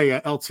going to say,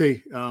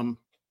 LT.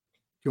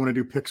 Do you want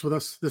to do picks with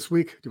us this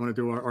week? Do you want to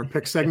do our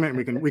pick segment?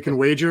 And we can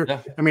wager.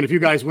 Yeah. I mean, if you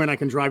guys win, I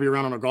can drive you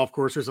around on a golf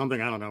course or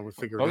something. I don't know. We'll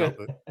figure it out.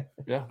 But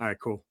yeah. All right.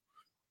 Cool.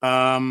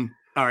 All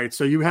right.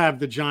 So you have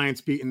the Giants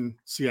beating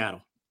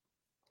Seattle.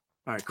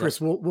 All right, Chris.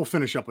 Yeah. We'll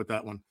finish up with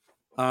that one.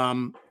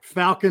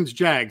 Falcons,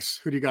 Jags.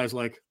 Who do you guys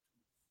like?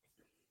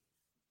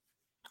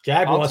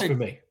 Jaguars for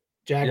me.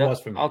 Jaguars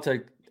for me. I'll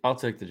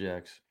take the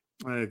Jags.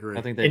 I agree.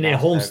 I think they in their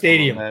home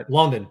stadium,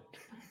 London.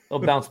 They'll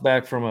bounce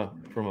back from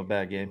a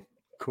bad game.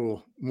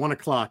 Cool.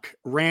 1:00.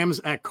 Rams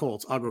at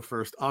Colts. I'll go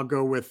first. I'll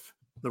go with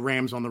the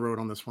Rams on the road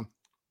on this one.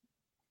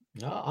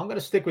 No, I'm going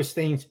to stick with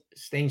Stain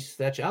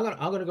Stetch. I'm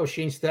going to go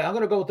Shane Stetch. I'm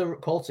going to go with the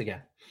Colts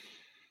again.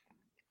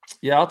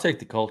 Yeah, I'll take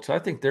the Colts. I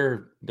think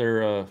they're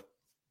a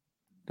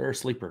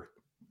sleeper.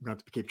 I'm going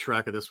to have to keep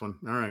track of this one.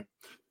 All right.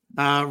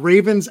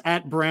 Ravens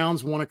at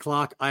Browns,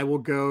 1:00. I will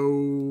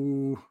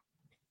go.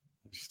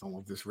 I just don't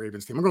love this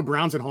Ravens team. I'm going to go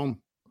Browns at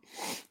home.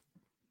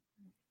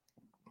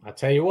 I'll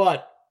tell you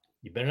what.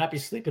 You better not be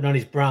sleeping on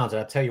these Browns.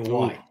 I'll tell you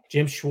why.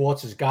 Jim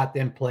Schwartz has got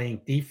them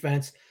playing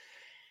defense.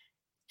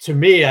 To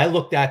me, I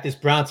looked at this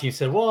Brown team and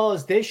said, well,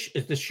 is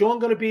Deshaun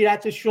going to be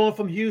that Deshaun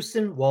from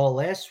Houston? Well,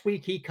 last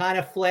week he kind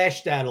of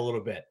flashed that a little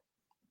bit.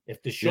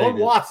 If Deshaun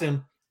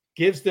Watson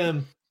gives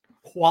them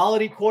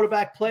quality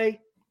quarterback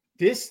play,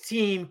 this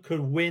team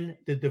could win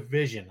the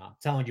division. I'm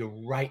telling you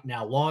right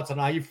now. Lawrence, I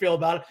know how you feel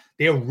about it.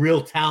 They're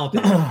real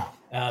talented.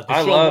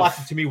 Deshaun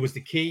Watson, to me, was the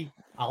key.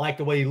 I like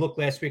the way he looked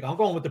last week. I'm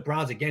going with the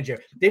Browns again,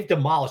 Jerry. They've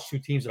demolished 2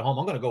 teams at home.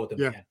 I'm going to go with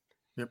them again.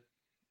 Yep.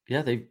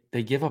 Yeah,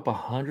 they give up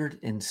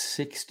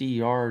 160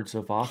 yards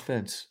of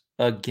offense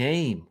a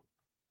game.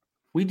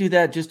 We do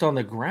that just on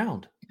the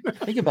ground.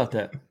 Think about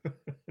that.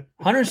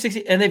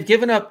 160, and they've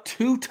given up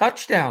 2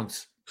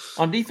 touchdowns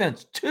on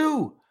defense.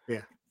 2.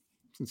 Yeah.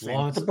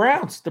 Lawrence,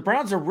 the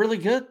Browns are really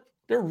good.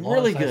 They're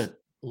really good.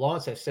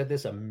 Lawrence, I've said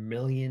this a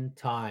million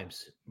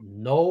times.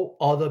 No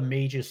other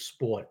major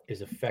sport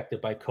is affected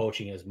by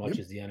coaching as much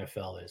as the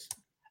NFL is.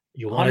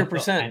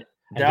 100%.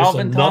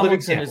 Dalvin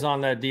Tomlinson is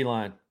on that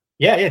D-line.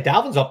 Yeah,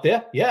 Dalvin's up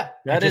there. Yeah.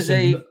 That is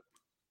a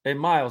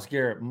Myles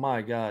Garrett.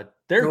 My God.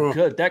 They're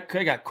good.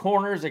 They got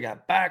corners, they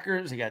got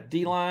backers, they got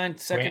D-line,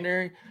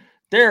 secondary.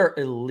 They're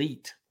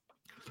elite.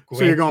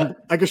 So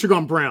I guess you're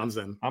going Browns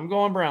then. I'm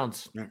going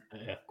Browns. Yeah.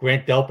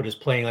 Grant Delpit is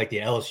playing like the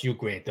LSU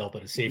Grant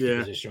Delpit, the safety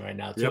position right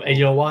now too. Yep. And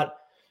you know what?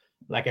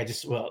 Like I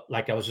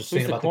was just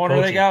saying about the corner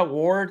coaching. they got,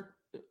 Ward.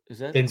 Is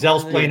that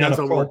Denzel's playing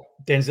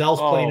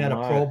at a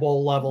Pro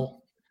Bowl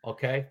level.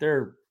 Okay.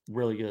 They're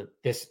really good.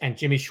 And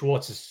Jimmy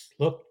Schwartz is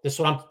this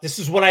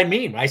is what I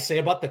mean. I say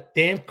about the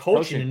damn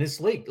coaching in this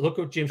league. Look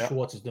what Jim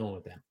Schwartz is doing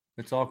with them.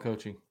 It's all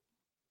coaching.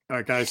 All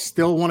right, guys.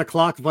 Still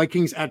 1:00.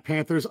 Vikings at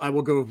Panthers. I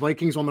will go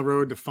Vikings on the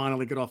road to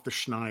finally get off the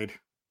schneid.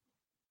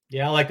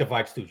 Yeah, I like the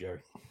Vikes too, Jerry.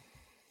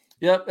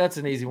 Yep, that's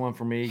an easy one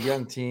for me.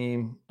 Young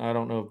team. I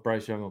don't know if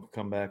Bryce Young will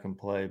come back and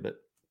play, but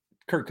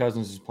Kirk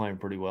Cousins is playing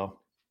pretty well,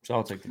 so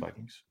I'll take the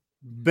Vikings.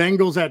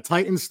 Bengals at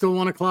Titans. Still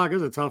 1:00.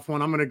 It's a tough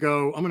one. I'm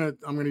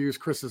gonna use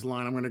Chris's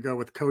line. I'm gonna go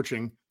with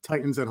coaching.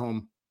 Titans at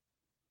home.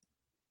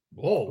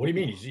 Whoa, what do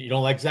you mean? You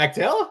don't like Zach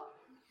Taylor?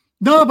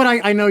 No, but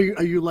I know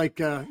you like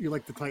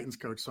the Titans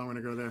coach, so I'm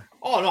gonna go there.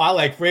 Oh no, I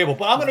like Vrabel,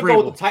 but I'm gonna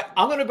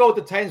go with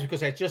the Titans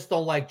because I just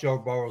don't like Joe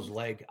Burrow's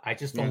leg. I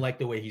just don't like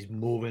the way he's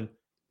moving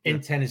in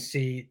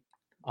Tennessee.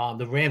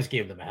 The Rams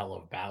gave them a hell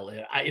of a battle.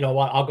 You know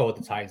what? I'll go with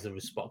the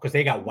Titans because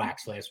they got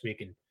waxed last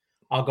week, and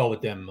I'll go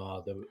with them.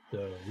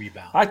 The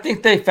rebound. I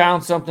think they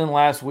found something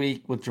last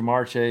week with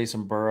Jamar Chase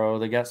and Burrow.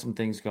 They got some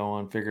things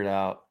going, figured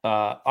out.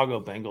 I'll go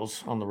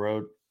Bengals on the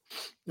road.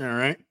 All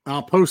right.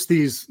 I'll post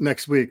these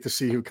next week to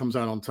see who comes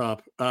out on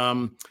top.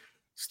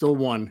 Still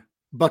one.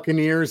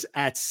 Buccaneers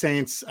at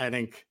Saints. I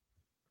think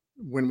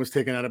win was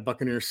taken out of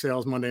Buccaneers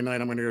sales Monday night.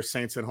 I'm going to go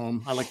Saints at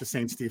home. I like the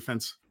Saints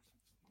defense.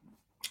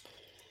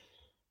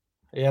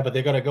 Yeah, but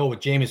they're going to go with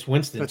Jameis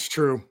Winston. That's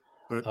true.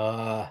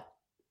 But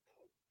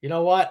you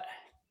know what?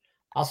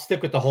 I'll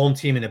stick with the home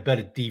team and a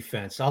better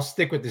defense. I'll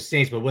stick with the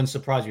Saints, but wouldn't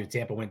surprise you if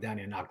Tampa went down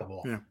there and knocked them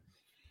off.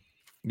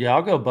 Yeah,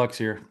 I'll go Bucks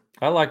here.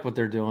 I like what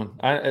they're doing.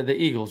 The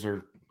Eagles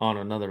are on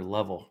another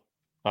level,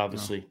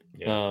 obviously.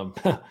 Yeah.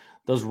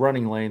 Those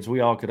running lanes, we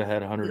all could have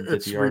had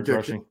 150 yards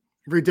rushing.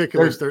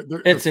 Ridiculous.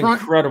 It's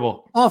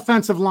incredible.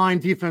 Offensive line,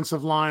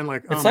 defensive line.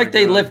 It's like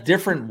they lift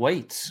different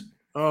weights.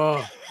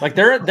 Like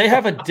they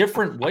have a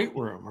different weight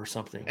room or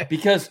something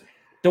because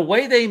the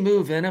way they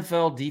move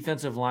NFL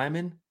defensive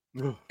linemen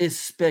is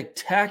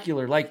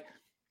spectacular. Like,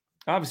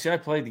 obviously, I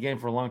played the game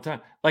for a long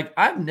time. Like,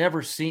 I've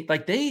never seen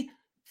they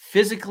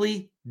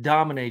physically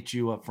dominate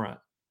you up front.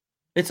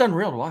 It's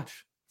unreal to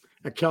watch.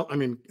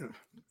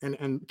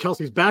 And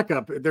Kelsey's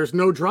backup. There's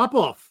no drop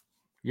off.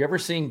 You ever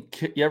seen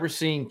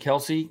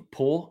Kelsey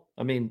pull?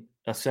 I mean,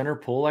 a center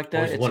pull like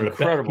that. It's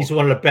incredible. He's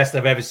one of the best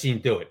I've ever seen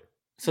do it.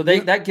 So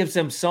that gives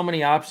them so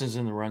many options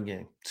in the run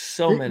game.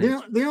 So many.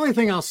 The only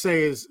thing I'll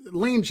say is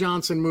Lane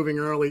Johnson moving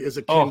early is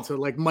akin to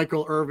like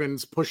Michael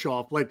Irvin's push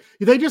off. Like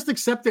they just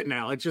accept it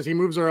now. It's just he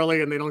moves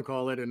early and they don't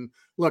call it. And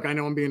look, I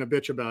know I'm being a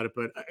bitch about it,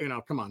 but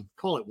come on,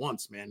 call it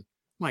once, man.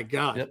 My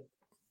God.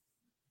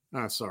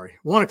 Yep. Sorry.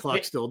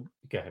 1:00 still.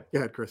 Go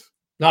ahead, Chris.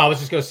 No, I was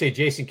just going to say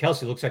Jason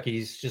Kelsey looks like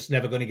he's just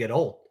never going to get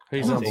old.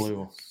 He's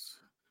unbelievable.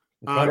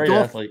 Great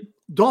athlete.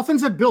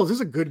 Dolphins at Bills. This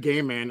is a good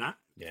game, man.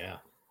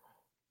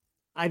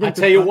 I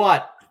tell you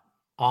what,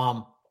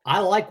 I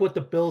like what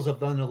the Bills have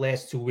done the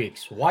last 2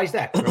 weeks. Why is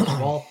that? First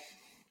of all,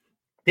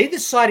 they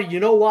decided, you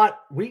know what?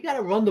 We got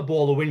to run the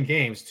ball to win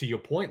games. To your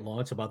point,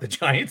 Lawrence, about the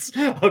Giants.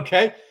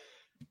 Okay.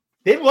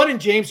 They're running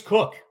James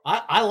Cook.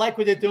 I like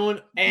what they're doing.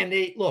 And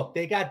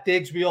they got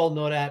Diggs. We all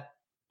know that.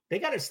 They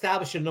got to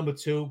establish a number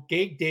two.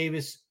 Gabe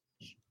Davis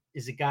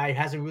is a guy who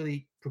hasn't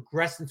really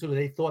progressed into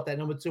they thought that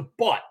number two,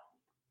 but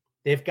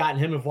they've gotten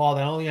him involved.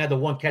 I only had the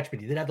one catch,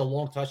 but he did have the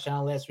long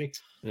touchdown last week.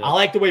 Yeah. I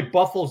like the way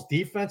Buffalo's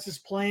defense is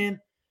playing.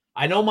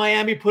 I know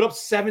Miami put up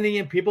 70,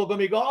 and people are going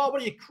to be going, oh,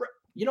 what are you?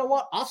 You know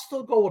what? I'll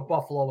still go with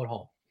Buffalo at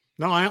home.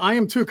 No, I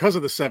am too because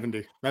of the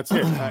 70. That's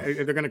it.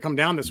 They're going to come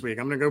down this week.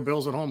 I'm going to go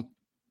Bills at home.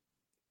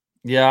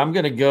 Yeah, I'm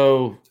going to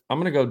go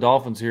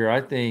Dolphins here.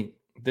 I think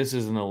this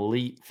is an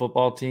elite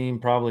football team,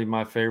 probably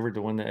my favorite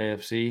to win the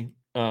AFC.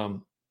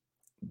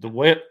 The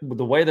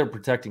way they're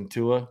protecting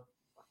Tua,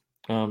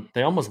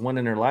 they almost went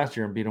in there last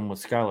year and beat them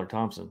with Skylar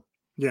Thompson.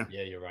 Yeah,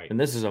 you're right. And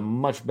this is a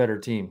much better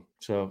team,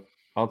 so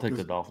I'll take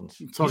the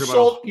Dolphins.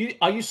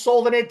 Are you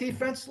sold on their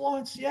defense,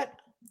 Lawrence? Yet,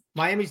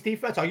 Miami's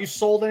defense. Are you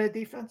sold on their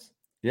defense?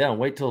 Yeah,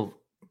 wait till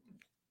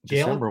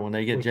December when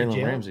they get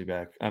Jalen Ramsey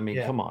back. I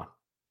mean, come on,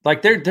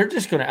 like they're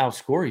just going to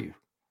outscore you.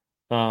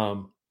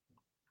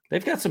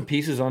 They've got some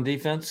pieces on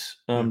defense.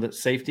 That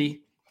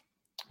safety,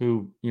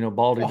 who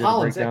Baldy did a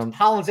breakdown.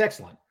 Holland's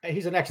excellent.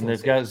 He's an excellent. And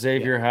they've got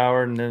Xavier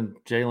Howard, and then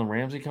Jalen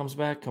Ramsey comes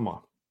back. Come on.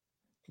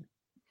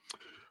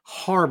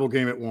 Horrible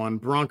game at 1.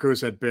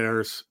 Broncos at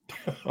Bears.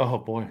 Oh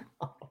boy.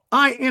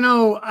 I'm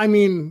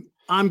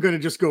going to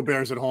just go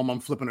Bears at home.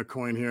 I'm flipping a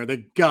coin here. They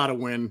got to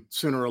win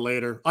sooner or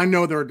later. I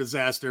know they're a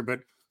disaster,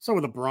 but so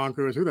are the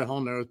Broncos. Who the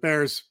hell knows?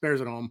 Bears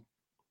at home.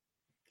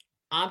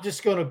 I'm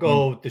just going to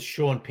go with the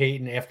Sean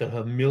Payton after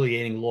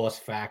humiliating loss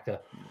factor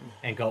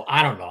and go,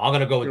 I don't know. I'm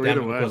going to go with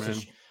them.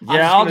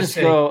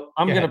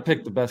 I'm going to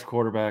pick the best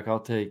quarterback. I'll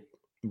take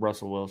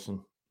Russell Wilson.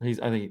 I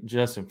think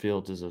Justin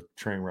Fields is a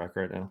train wreck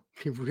right now.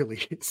 He really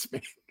is,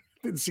 man.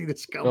 Didn't see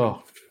this coming.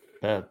 Oh,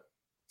 bad.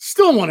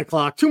 Still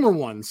 1:00. 2 more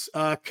ones.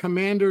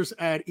 Commanders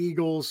at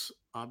Eagles.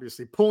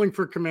 Obviously, pulling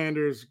for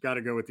Commanders. Got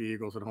to go with the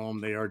Eagles at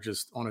home. They are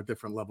just on a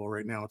different level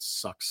right now. It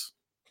sucks.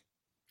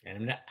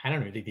 And I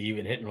don't even think they're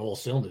even hitting all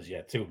cylinders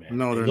yet, too, man.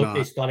 No, they're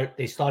not.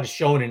 They started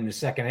showing it in the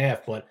second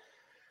half, but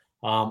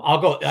I'll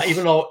go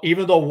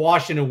even though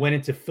Washington went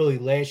into Philly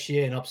last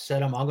year and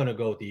upset them, I'm going to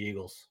go with the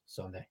Eagles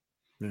Sunday.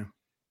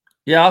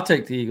 Yeah, I'll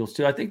take the Eagles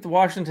too. I think the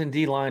Washington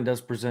D line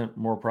does present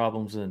more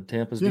problems than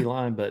Tampa's D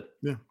line, but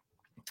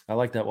I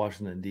like that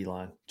Washington D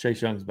line.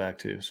 Chase Young's back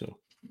too, so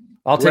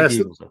I'll take the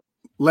Eagles.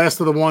 Last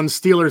of the ones,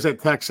 Steelers at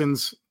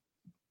Texans.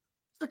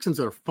 Texans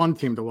are a fun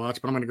team to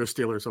watch, but I'm going to go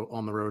Steelers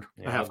on the road.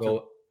 Yeah,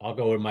 I'll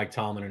go with Mike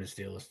Tomlin and the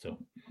Steelers too.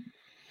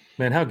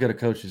 Man, how good a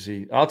coach is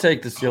he? I'll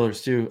take the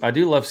Steelers too. I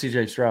do love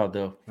C.J. Stroud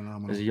though,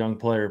 as a young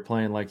player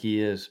playing like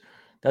he is.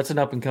 That's an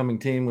up and coming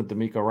team with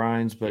D'Amico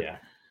Ryans, but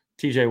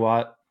T.J.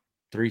 Watt,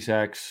 3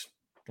 sacks.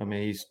 I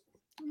mean, he's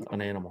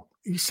an animal.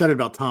 You said it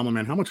about Tomlin,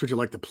 man. How much would you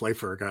like to play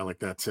for a guy like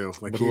that too?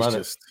 Like he's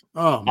just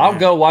man. I'll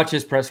go watch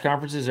his press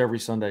conferences every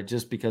Sunday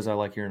just because I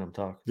like hearing him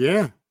talk.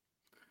 Yeah.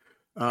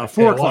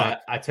 4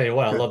 o'clock. I tell you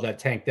what, I love that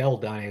Tank Dell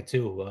down here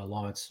too,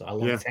 Lawrence. I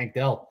love Tank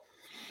Dell.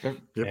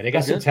 Yeah, they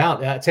got some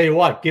talent. I tell you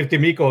what, give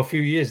D'Amico a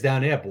few years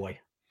down there, boy.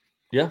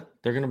 Yeah,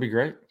 they're going to be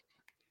great.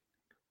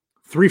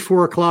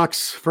 4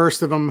 o'clocks.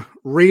 First of them,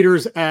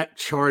 Raiders at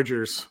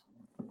Chargers.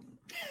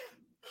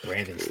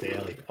 Brandon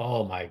Staley.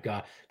 Oh my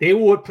God,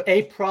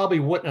 they probably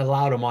wouldn't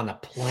allow him on the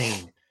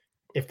plane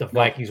if the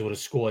Vikings would have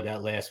scored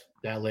that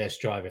last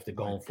drive after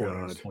going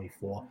for it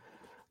 24.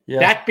 Yeah.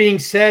 That being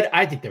said,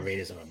 I think the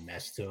Raiders are a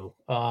mess too.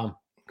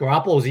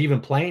 Garoppolo's even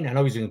playing. I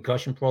know he's in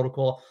concussion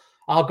protocol.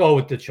 I'll go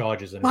with the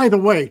Chargers. By the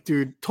way,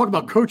 dude, talk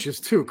about coaches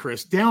too,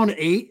 Chris. Down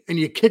 8 and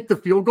you kick the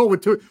field goal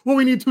with 2. Well,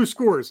 we need 2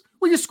 scores.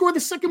 Well, you score the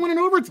second one in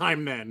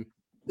overtime then.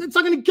 It's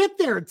not going to get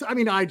there. I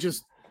mean,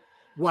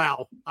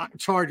 wow.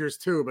 Chargers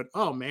too, but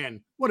oh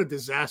man, what a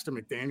disaster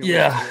McDaniel.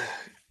 Yeah.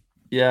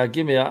 Yeah.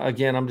 Give me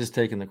again. I'm just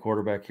taking the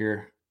quarterback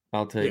here.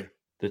 I'll take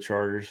the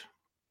Chargers.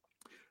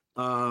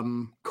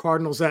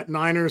 Cardinals at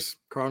Niners.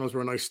 Cardinals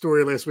were a nice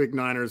story last week.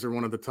 Niners are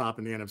one of the top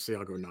in the NFC.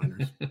 I'll go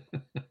Niners.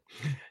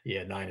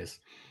 Yeah, Niners.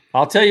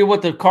 I'll tell you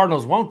what the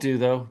Cardinals won't do,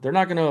 though. They're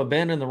not going to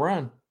abandon the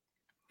run.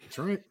 That's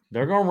right.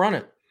 They're going to run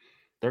it.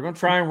 They're going to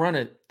try and run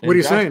it. And what are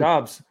you saying?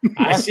 Dobbs.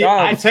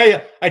 I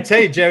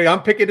tell you, Jerry,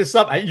 I'm picking this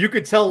up. You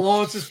could tell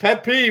Lawrence's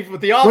pet peeve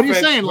with the offense. What are you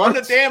saying? Run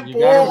the damn ball. You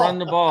got to run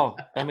the ball.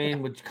 I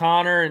mean, with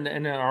Connor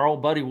and our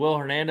old buddy Will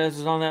Hernandez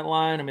is on that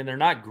line. I mean, they're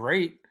not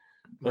great,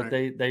 but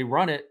they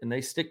run it and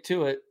they stick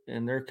to it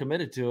and they're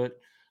committed to it.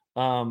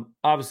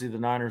 Obviously, the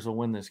Niners will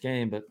win this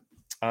game, but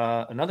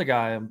another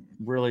guy I'm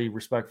really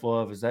respectful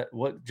of is that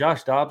what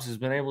Josh Dobbs has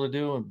been able to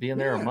do and being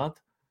there a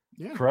month.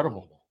 Yeah.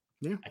 Incredible.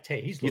 Yeah. I tell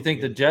you, you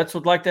think the Jets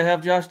would like to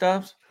have Josh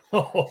Dobbs?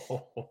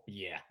 Oh,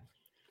 yeah.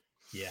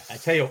 Yeah. I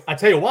tell you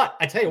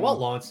what,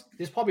 Lawrence,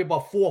 there's probably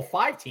about 4 or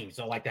 5 teams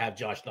that would like to have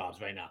Josh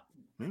Dobbs right now.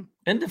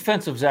 In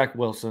defense of Zach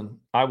Wilson,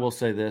 I will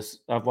say this.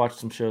 I've watched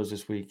some shows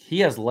this week. He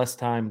has less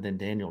time than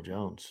Daniel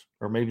Jones,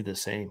 or maybe the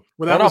same.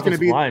 Well, that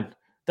offensive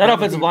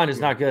line is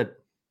not good.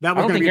 That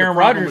was I don't think be Aaron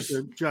Rodgers.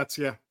 With the Jets,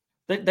 yeah.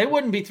 They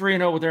wouldn't be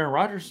 3-0 with Aaron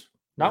Rodgers.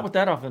 Not with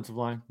that offensive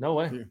line. No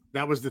way. Yeah.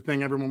 That was the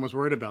thing everyone was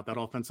worried about, that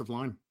offensive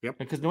line. Yep.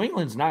 Because New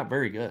England's not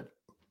very good.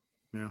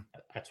 Yeah.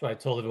 That's why I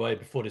told everybody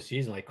before the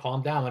season, like,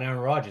 calm down on Aaron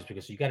Rodgers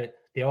because you got it.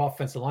 Their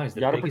offensive line is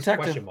the biggest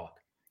question mark.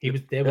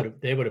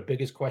 They were the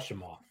biggest question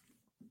mark.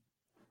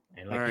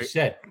 And like you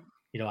said,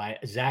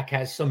 Zach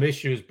has some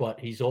issues, but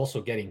he's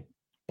also getting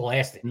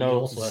blasted.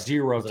 No,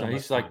 zero time.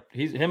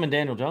 He's him and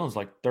Daniel Jones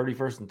like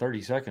 31st and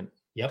 32nd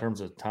in terms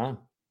of time.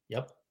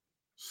 Yep.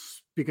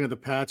 Speaking of the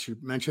Pats, you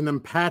mentioned them.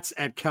 Pats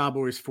at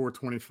Cowboys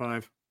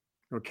 425.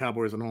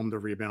 Cowboys at home to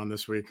rebound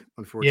this week,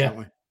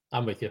 unfortunately. Yeah,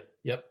 I'm with you.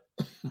 Yep.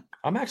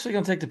 I'm actually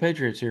going to take the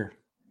Patriots here.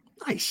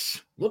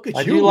 Nice. Look at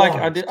I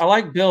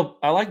like Bill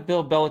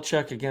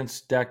Belichick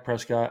against Dak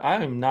Prescott. I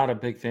am not a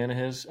big fan of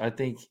his. I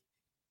think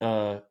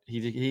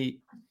Belichick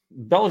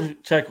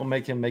will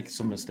make him make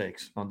some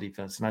mistakes on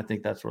defense, and I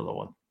think that's where they'll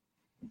win.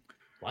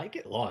 Like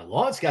it,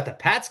 Lawrence got the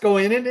Pats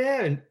going in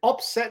there and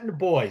upsetting the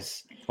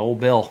boys. Old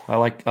Bill, I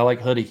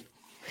like Hoodie.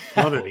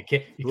 Love it.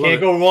 You can't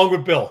go wrong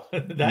with Bill.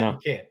 You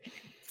can't.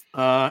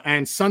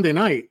 And Sunday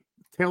night,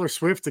 Taylor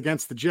Swift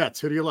against the Jets.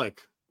 Who do you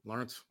like,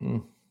 Lawrence?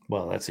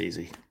 Well, that's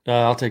easy.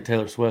 I'll take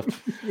Taylor Swift.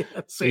 Yeah,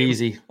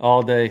 easy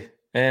all day.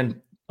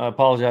 And I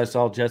apologize to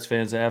all Jets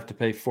fans that have to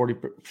pay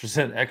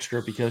 40%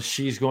 extra because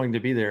she's going to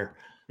be there,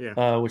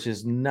 which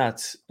is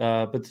nuts.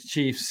 But the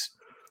Chiefs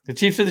are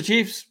the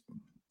Chiefs.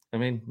 I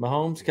mean,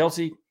 Mahomes,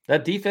 Kelsey,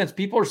 that defense,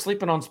 people are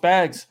sleeping on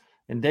Spags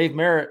and Dave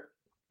Merritt,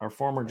 our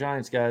former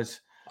Giants guys.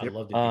 I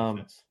love the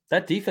defense.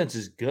 That defense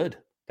is good.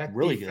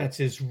 Really good. That defense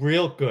is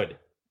real good.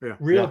 Yeah.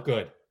 Real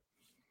good.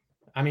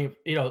 I mean,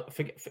 we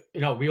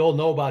all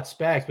know about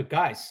Spags, but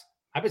guys,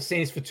 I've been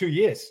saying this for 2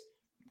 years.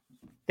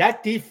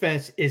 That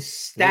defense is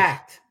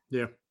stacked.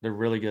 Yeah. They're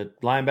really good.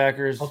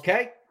 Linebackers.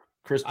 Okay.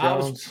 Chris Jones.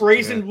 I was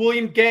praising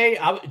William Gay.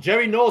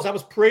 Jerry knows I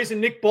was praising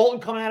Nick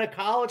Bolton coming out of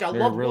college. I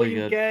love really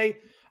William Gay.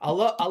 I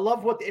love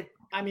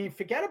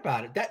forget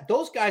about it.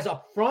 Those guys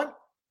up front,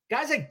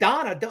 guys like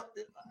Donna,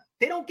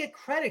 they don't get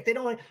credit.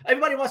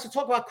 Everybody wants to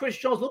talk about Chris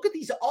Jones. Look at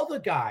these other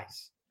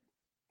guys.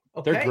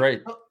 Okay? They're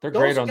great. They're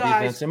great on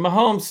defense. And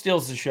Mahomes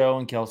steals the show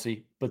and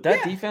Kelsey, but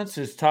that defense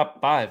is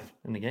top 5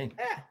 in the game.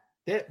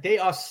 Yeah. They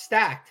are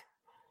stacked.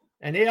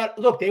 And they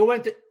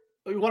went to,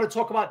 you want to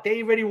talk about,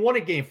 they already won a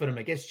game for them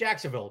against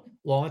Jacksonville,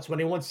 Lawrence, when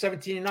they won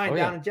 17-9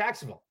 down in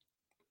Jacksonville.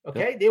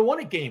 Okay. Yep. They won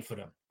a game for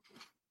them.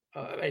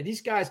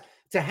 These guys,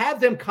 to have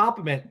them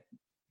compliment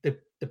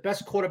the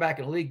best quarterback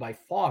in the league by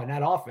far in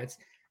that offense,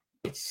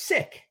 it's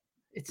sick.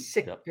 It's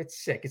sick. Yep.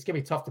 It's sick. It's going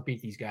to be tough to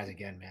beat these guys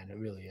again, man. It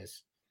really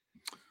is.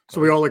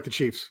 So we all like the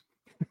Chiefs.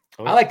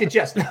 I like the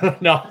Jets.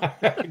 No.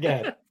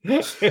 Again.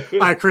 All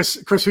right, Chris,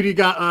 who do you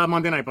got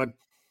Monday night, bud?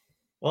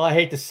 Well, I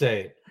hate to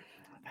say it.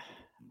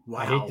 Wow.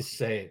 I hate to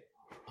say it.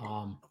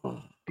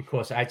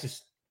 Because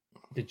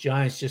the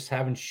Giants just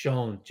haven't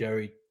shown,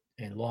 Jerry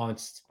and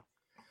Lawrence,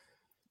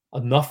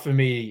 enough for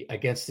me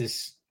against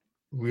this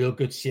real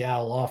good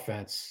Seattle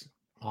offense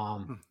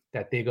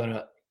that they're going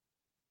to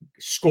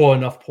score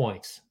enough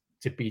points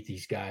to beat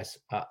these guys.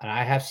 And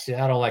I have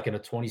Seattle like in a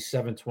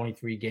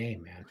 27-23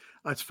 game, man.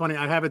 It's funny.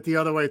 I have it the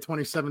other way,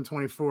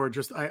 27-24.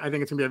 Just I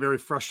think it's going to be a very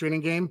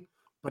frustrating game,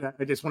 but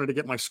I just wanted to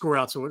get my score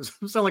out. So it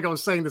sounded like I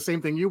was saying the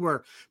same thing you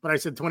were, but I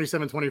said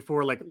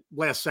 27-24, like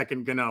last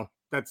second,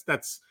 but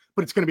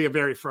it's going to be a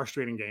very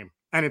frustrating game.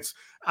 And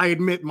I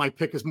admit my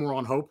pick is more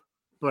on hope,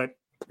 but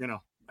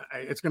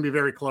it's going to be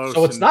very close.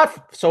 So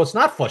it's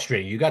not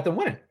frustrating. You got the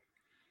win.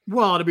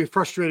 Well, it'll be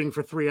frustrating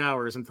for 3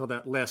 hours until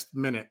that last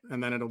minute,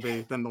 and then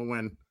then they'll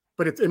win.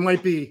 But it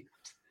might be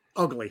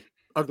ugly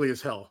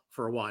as hell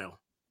for a while.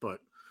 But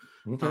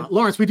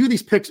Lawrence, we do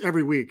these picks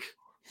every week,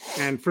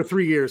 and for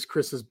 3 years,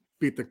 Chris has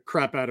beat the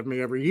crap out of me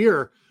every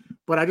year.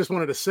 But I just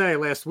wanted to say,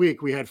 last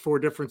week we had 4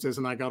 differences,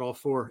 and I got all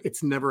 4.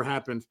 It's never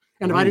happened.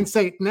 And if I didn't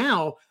say it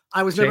now,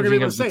 I was never going to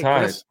be able to say it,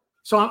 Chris.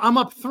 So I'm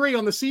up 3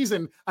 on the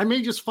season. I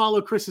may just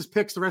follow Chris's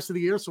picks the rest of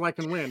the year so I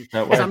can win.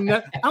 I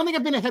don't think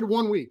I've been ahead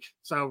 1 week.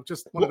 So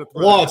just wanted to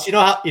throw Lawrence, you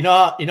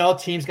know,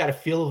 teams got to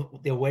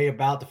feel their way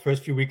about the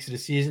first few weeks of the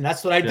season.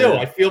 That's what I do.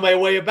 I feel my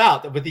way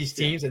about with these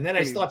teams, and then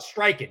I start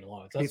striking,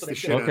 Lawrence. That's what I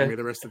do. Out of me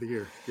the rest of the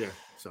year. Yeah.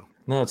 So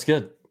no, it's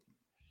good.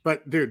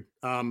 But dude,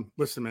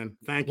 listen, man,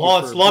 thank you.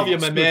 Lawrence, love you,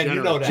 my man.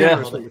 You know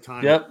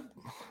that. Yep.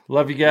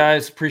 Love you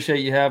guys.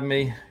 Appreciate you having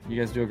me. You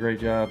guys do a great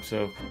job.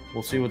 So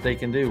we'll see what they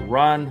can do.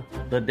 Run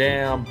the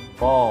damn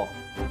ball.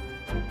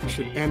 We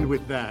should end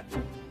with that.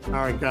 All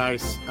right,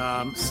 guys.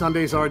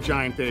 Sundays are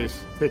Giant days.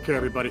 Take care,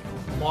 everybody.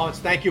 Lawrence,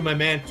 thank you, my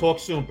man. Talk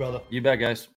soon, brother. You bet, guys.